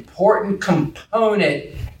an important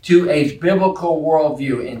component to a biblical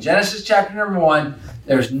worldview? In Genesis chapter number 1,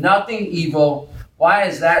 there's nothing evil. Why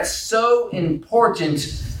is that so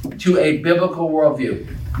important to a biblical worldview?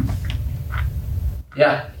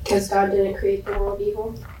 Yeah. Because God didn't create the world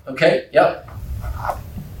evil. Okay, yep.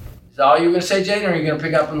 Is that all you were going to say, Jane, or are you going to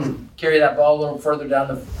pick up and carry that ball a little further down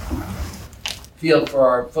the field for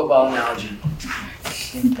our football analogy?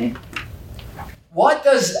 Okay. All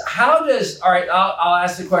right, I'll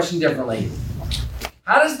ask the question differently.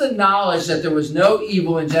 How does the knowledge that there was no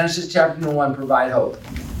evil in Genesis chapter 1 provide hope?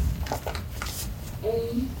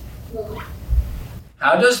 Well,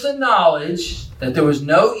 How does the knowledge that there was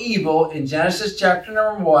no evil in Genesis chapter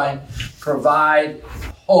number 1 provide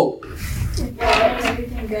hope. If God made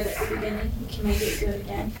everything good at the beginning, He can make it good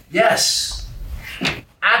again. Yes,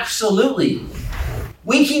 absolutely.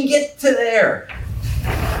 We can get to there.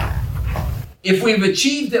 If we've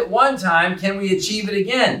achieved it one time, can we achieve it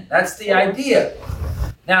again? That's the idea.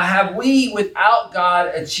 Now, have we, without God,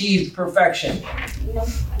 achieved perfection?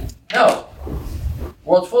 No.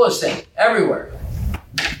 World's full of sin, everywhere.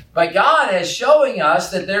 But God is showing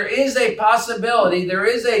us that there is a possibility, there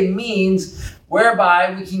is a means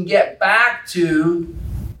whereby we can get back to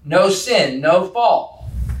no sin, no fault.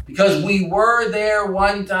 Because we were there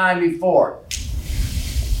one time before.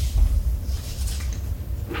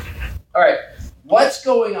 All right. What's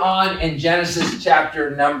going on in Genesis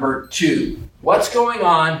chapter number 2? What's going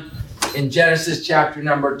on in Genesis chapter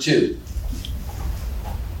number 2?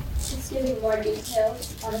 She's giving more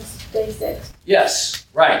details on day 6. Yes,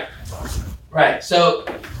 right. Right. So,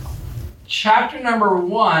 chapter number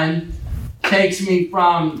 1 takes me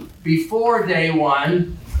from before day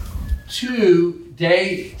 1 to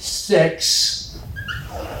day 6.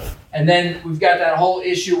 And then we've got that whole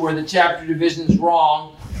issue where the chapter division is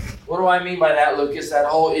wrong. What do I mean by that, Lucas? That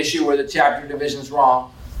whole issue where the chapter division is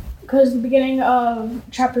wrong? Because the beginning of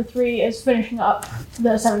chapter 3 is finishing up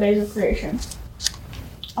the 7 days of creation.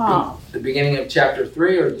 The beginning of chapter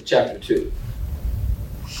 3 or the chapter 2?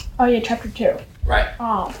 Oh yeah, chapter 2. Right.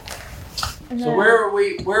 So where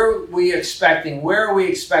are we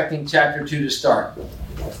expecting chapter 2 to start?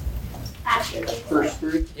 After day Verse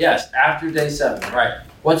 3. Yes, after day 7. Right.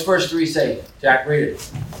 What's verse 3 say? Jack, read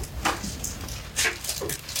it.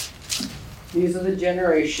 These are the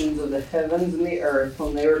generations of the heavens and the earth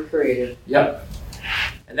when they were created. Yep.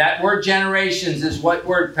 And that word generations is what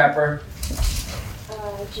word, Pepper?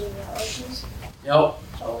 genealogies. Nope.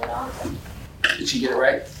 Did she get it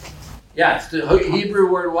right? Yeah, it's the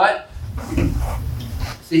Hebrew word what?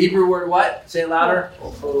 It's the Hebrew word what? Say it louder.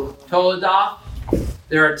 Toledah.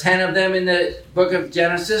 There are 10 of them in the book of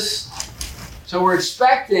Genesis. So we're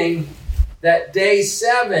expecting that day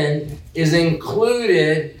 7 is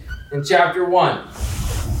included in chapter 1.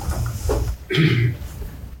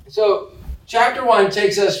 So chapter 1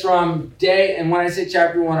 takes us from day, and when I say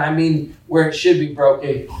chapter 1, I mean where it should be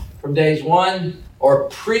broken, from days 1 or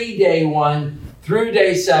pre-day 1 through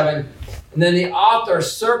day 7. And then the author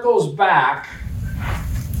circles back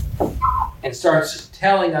and starts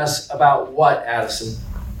telling us about what, Addison?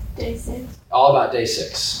 Day 6. All about day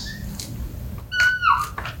 6.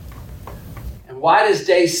 And why does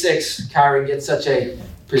day 6, Kyron, get such a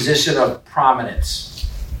position of prominence?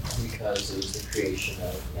 Because it was the creation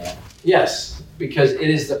of man. Yes, because it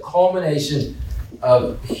is the culmination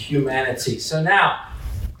of humanity. So now,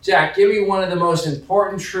 Jack, give me one of the most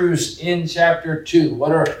important truths in chapter 2.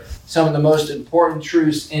 What are some of the most important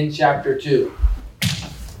truths in chapter 2?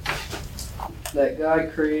 That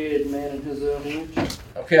God created man in his own image.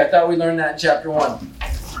 Okay, I thought we learned that in chapter 1.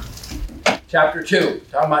 Chapter 2.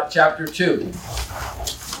 Talking about chapter 2.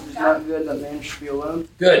 It's not good that man should be alone.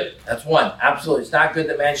 Good. That's 1. Absolutely. It's not good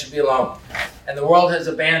that man should be alone. And the world has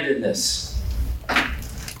abandoned this.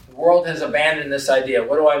 The world has abandoned this idea.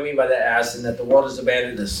 What do I mean by that, Addison? That the world has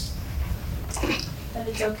abandoned this? That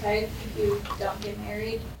it's okay if you don't get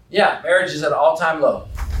married. Yeah, marriage is at an all-time low.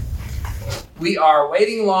 We are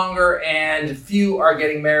waiting longer, and few are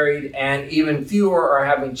getting married, and even fewer are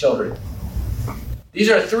having children.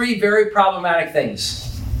 These are 3 very problematic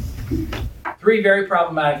things. 3 very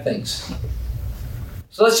problematic things.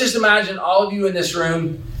 So let's just imagine all of you in this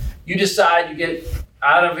room, you decide you get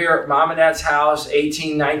out of your mom and dad's house,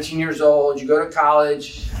 18, 19 years old, you go to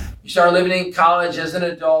college, you start living in college as an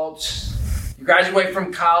adult, you graduate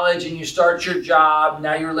from college and you start your job,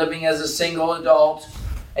 now you're living as a single adult,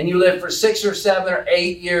 and you live for 6 or 7 or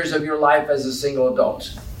 8 years of your life as a single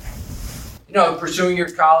adult. You know, pursuing your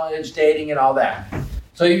college, dating, and all that.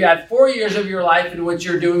 So you had 4 years of your life in which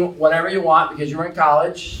you're doing whatever you want because you're in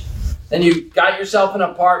college. Then you got yourself an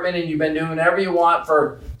apartment and you've been doing whatever you want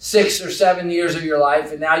for 6 or 7 years of your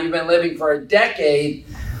life. And now you've been living for a decade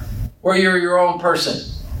where you're your own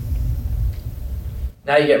person.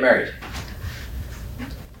 Now you get married.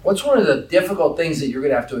 What's one of the difficult things that you're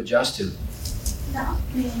going to have to adjust to? Not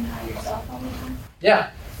being by yourself all the time. Yeah.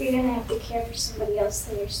 You're going to have to care for somebody else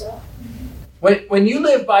than yourself. When you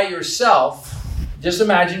live by yourself, just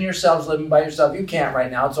imagine yourselves living by yourself. You can't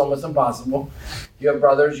right now. It's almost impossible. You have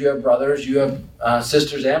brothers, you have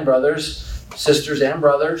sisters and brothers.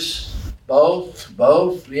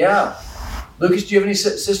 Both, yeah. Lucas, do you have any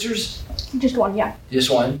sisters? Just one, yeah.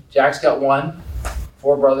 Just one. Jack's got 1.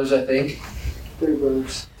 4 brothers, I think. 3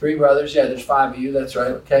 brothers. 3 brothers, yeah, there's 5 of you, that's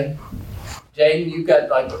right, okay. Jaden, you've got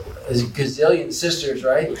like a gazillion sisters,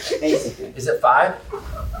 right? Basically. Is it 5?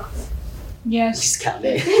 Yes. He's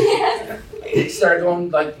counting. You started going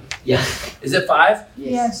like, Yeah. is it 5?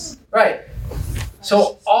 Yes. Right.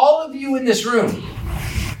 So all of you in this room,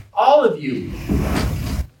 all of you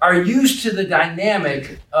are used to the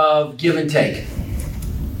dynamic of give and take.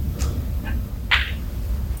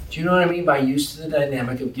 Do you know what I mean by used to the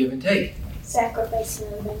dynamic of give and take?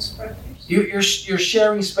 Sacrificing against brothers. You're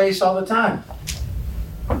sharing space all the time.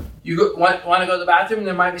 You want to go to the bathroom,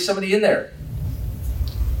 there might be somebody in there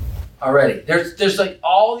already. There's like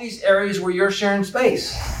all these areas where you're sharing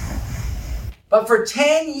space. But for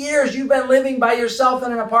 10 years, you've been living by yourself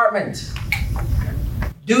in an apartment.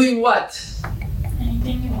 Doing what?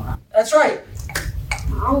 Anything you want. That's right.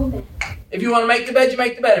 Oh, If you want to make the bed, you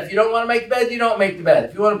make the bed. If you don't want to make the bed, you don't make the bed.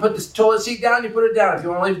 If you want to put the toilet seat down, you put it down. If you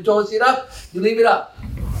want to leave the toilet seat up, you leave it up.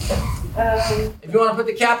 If you want to put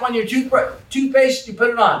the cap on your toothpaste, you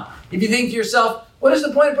put it on. If you think to yourself, what is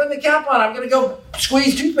the point of putting the cap on? I'm going to go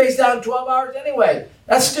squeeze toothpaste out in 12 hours anyway.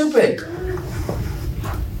 That's stupid.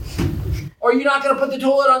 Or you're not going to put the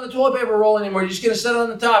toilet on the toilet paper roll anymore. You're just going to set it on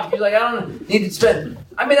the top. You're like, I don't need to spend.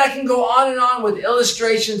 I mean, I can go on and on with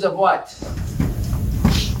illustrations of what?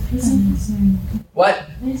 Laziness. What?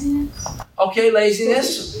 Laziness. Okay,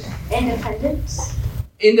 laziness. independence.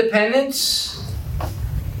 Independence.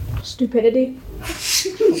 Stupidity.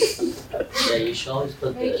 Yeah, you should always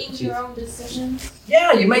put Making the your own decisions.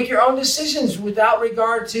 Yeah, you make your own decisions without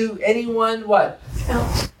regard to anyone what?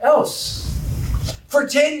 Else. For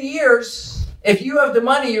 10 years, if you have the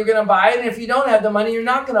money, you're going to buy it. And if you don't have the money, you're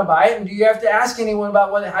not going to buy it. And do you have to ask anyone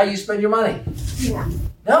about how you spend your money? Yeah.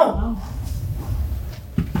 No.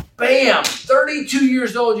 Bam! 32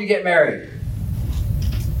 years old, you get married.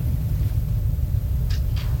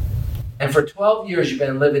 And for 12 years, you've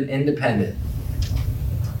been living independent.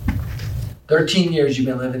 13 years, you've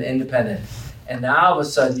been living independent. And now all of a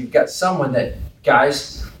sudden, you've got someone that,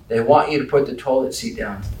 guys, they want you to put the toilet seat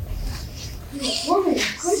down. Woman,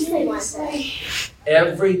 of course they want that.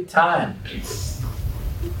 Every time.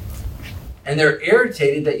 And they're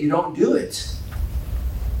irritated that you don't do it.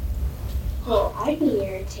 Well, I'd be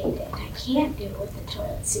irritated. I can't do it with the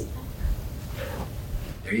toilet seat.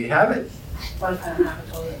 There you have it. What if I don't have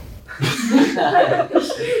a toilet?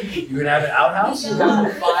 You're going to have an outhouse?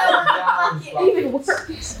 You're Even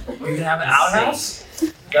worse. going to have an outhouse?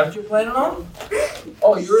 Is that what you're planning on?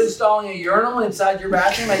 Oh, you're installing a urinal inside your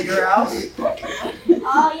bathroom at your house?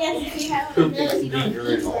 Oh, yes, if you have a nose, you don't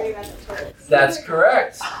have to worry about the toilet seat. That's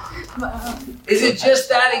correct. Is it just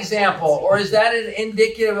that example, or is that an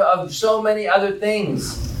indicative of so many other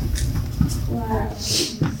things? Wow.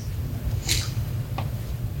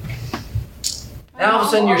 Now all of a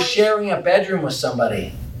sudden you're sharing a bedroom with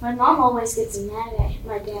somebody. My mom always gets mad at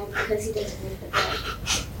my dad because he doesn't make the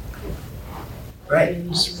bed. Right.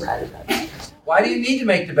 Why do you need to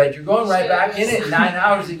make the bed? You're going right back in it in 9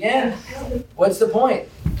 hours again. What's the point?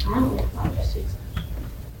 I don't know.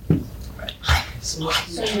 So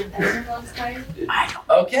your bedroom looks tidy?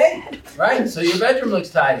 Okay, right, so your bedroom looks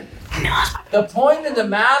tidy. The point of the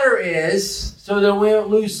matter is, so that we don't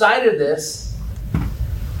lose sight of this,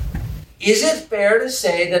 is it fair to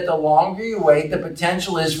say that the longer you wait, the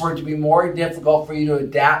potential is for it to be more difficult for you to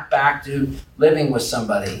adapt back to living with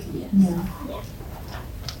somebody? Yeah.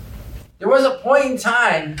 There was a point in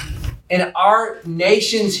time in our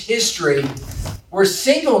nation's history where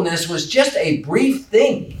singleness was just a brief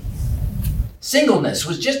thing. Singleness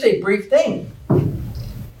was just a brief thing.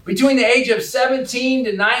 Between the age of 17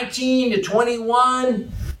 to 19 to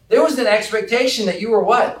 21, there was an expectation that you were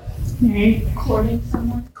what? Married. Courting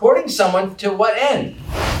someone. Courting someone to what end?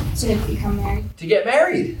 To become married. To get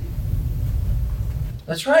married.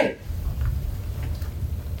 That's right.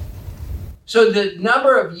 So the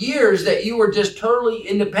number of years that you were just totally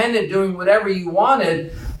independent doing whatever you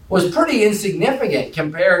wanted was pretty insignificant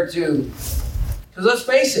compared to, because let's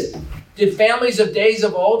face it, did families of days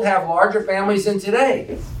of old have larger families than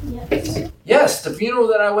today? Yes. Yes, the funeral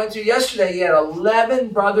that I went to yesterday, you had 11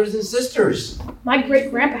 brothers and sisters. My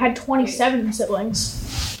great-grandpa had 27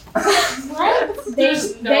 siblings. What?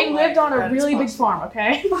 They lived on a really big farm,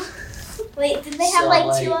 okay? Wait, did they have So,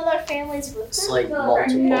 like 2 like, other families with It's them? like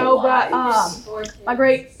multiple No, but wives. my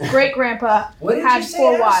great-grandpa What did had you say,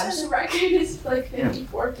 4 Allison? wives. The record is like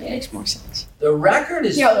 54 kids. Makes more sense. The record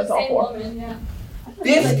is Yeah, that's all Same 4. woman, yeah.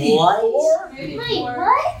 54? Maybe Wait, 4.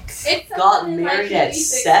 what? It's Got something married like at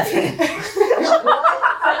 7.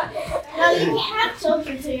 No, you can't have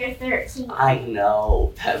children until you're 13. I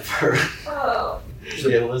know, Pepper. Oh.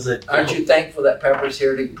 It was a. Aren't you thankful that Pepper's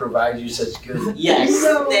here to provide you such good? Yes,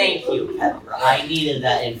 thank you, Pepper. I needed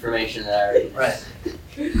that information that I already. Right.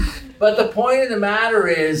 But the point of the matter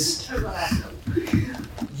is,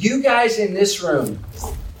 you guys in this room,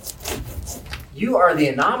 you are the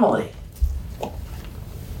anomaly.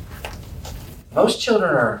 Most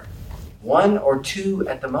children are 1 or 2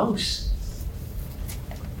 at the most.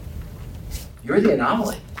 You're the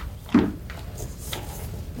anomaly.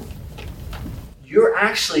 You're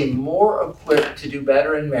actually more equipped to do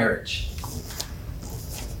better in marriage.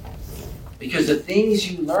 Because the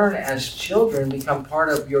things you learn as children become part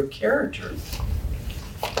of your character.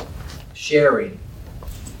 Sharing,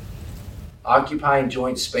 occupying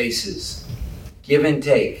joint spaces, give and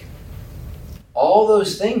take. All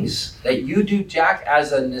those things that you do, Jack,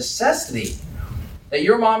 as a necessity, that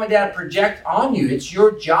your mom and dad project on you. It's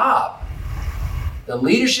your job. The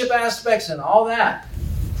leadership aspects and all that.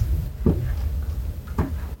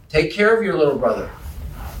 Take care of your little brother.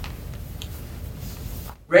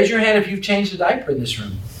 Raise your hand if you've changed a diaper in this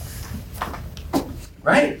room.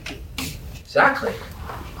 Right? Exactly.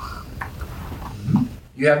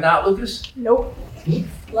 You have not, Lucas? Nope.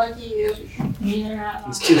 Lucky you.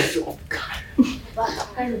 It's too short.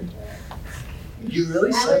 You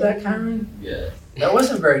really said that, Kyron? Yeah. That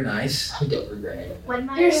wasn't very nice. I don't regret it. When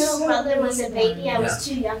my little brother was a baby, I was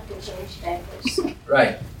too young to change diapers.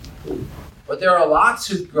 Right. But there are lots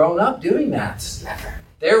who've grown up doing that.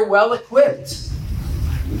 They're well equipped.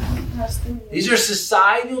 These are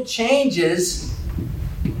societal changes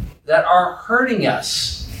that are hurting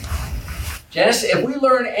us. Genesis, if we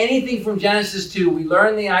learn anything from Genesis 2, we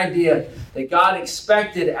learn the idea that God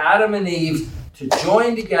expected Adam and Eve to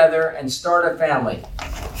join together and start a family.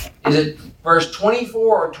 Is it verse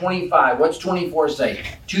 24 or 25? What's 24 say?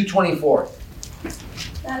 2:24.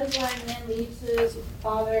 That is why a man leaves his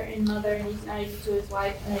father and mother and he's united to his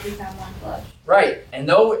wife and they become one flesh. Right. And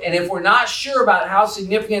if we're not sure about how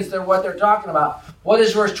significant they're what they're talking about, what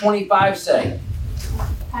does verse 25 say?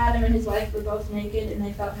 Adam and his wife were both naked and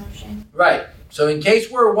they felt no shame. Right. So in case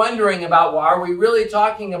we're wondering about, well, are we really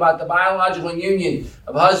talking about the biological union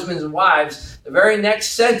of husbands and wives, the very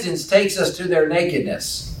next sentence takes us to their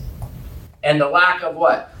nakedness. And the lack of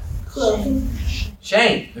what?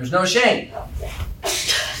 Shame. There's no shame.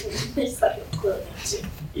 There's like a clothing too.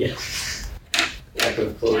 Yeah. Lack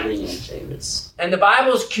of clothing and shame. And the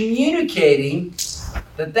Bible's communicating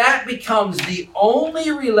that becomes the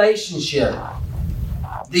only relationship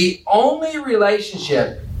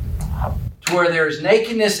to where there's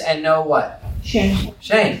nakedness and no what? Shame.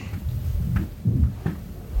 Shame.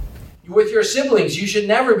 With your siblings, you should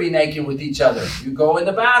never be naked with each other. You go in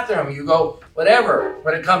the bathroom, you go whatever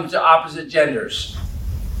when it comes to opposite genders.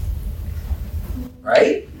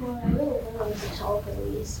 Right? Well, my little brother was a tall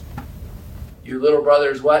police. Your little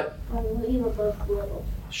brother's what? We were both little.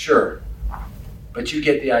 Sure. But you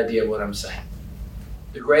get the idea of what I'm saying.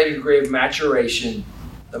 The greater degree of maturation,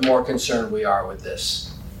 the more concerned we are with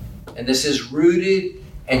this. And this is rooted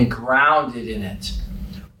and grounded in it.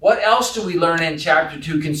 What else do we learn in chapter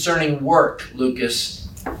 2 concerning work, Lucas?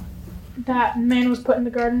 That man was put in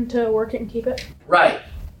the garden to work it and keep it. Right.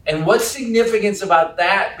 And what's significance about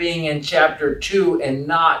that being in chapter 2 and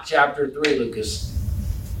not chapter 3, Lucas?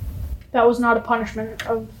 That was not a punishment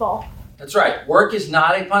of the fall. That's right. Work is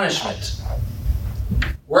not a punishment.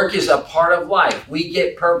 Work is a part of life. We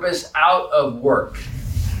get purpose out of work.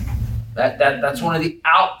 That's one of the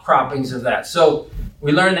outcroppings of that. So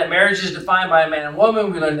we learn that marriage is defined by a man and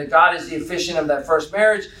woman. We learn that God is the officiant of that first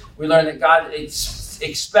marriage. We learn that God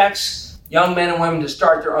expects young men and women to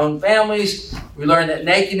start their own families. We learn that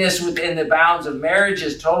nakedness within the bounds of marriage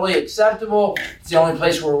is totally acceptable. It's the only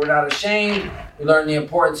place where we're not ashamed. We learn the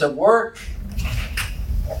importance of work.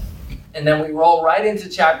 And then we roll right into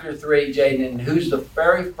chapter 3, Jaden, and who's the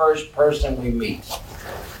very first person we meet?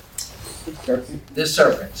 The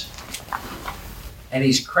serpent. And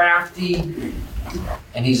he's crafty,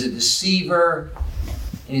 and he's a deceiver,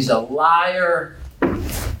 and he's a liar.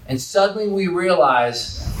 And suddenly we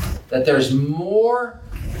realize that there's more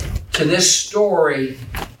to this story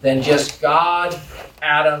than just God,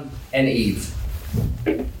 Adam, and Eve.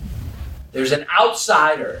 There's an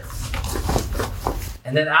outsider.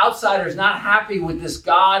 And that outsider is not happy with this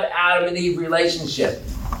God, Adam, and Eve relationship.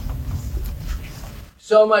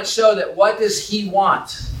 So much so that what does he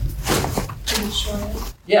want?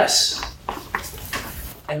 Yes.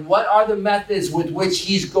 And what are the methods with which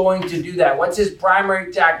he's going to do that? What's his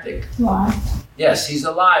primary tactic? Lie. Yes, he's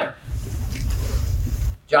a liar.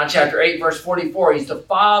 John chapter 8, verse 44, he's the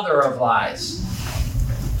father of lies.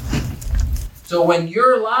 So when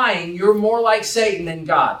you're lying, you're more like Satan than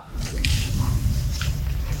God.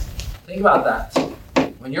 Think about that.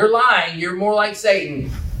 When you're lying, you're more like Satan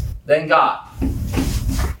than God.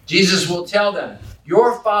 Jesus will tell them,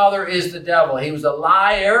 your father is the devil. He was a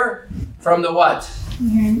liar from the what?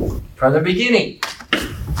 From the beginning.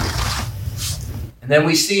 And then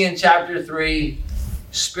we see in chapter 3,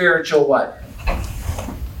 spiritual what?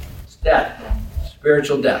 It's death.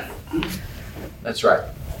 Spiritual death. That's right.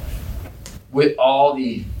 With all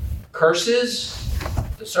the curses,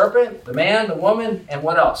 the serpent, the man, the woman, and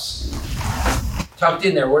what else? Tucked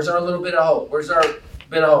in there. Where's our little bit of hope? Where's our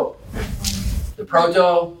bit of hope? The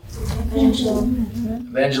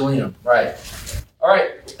Evangelinum. Right. All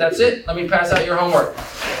right. That's it. Let me pass out your homework.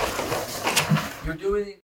 You're doing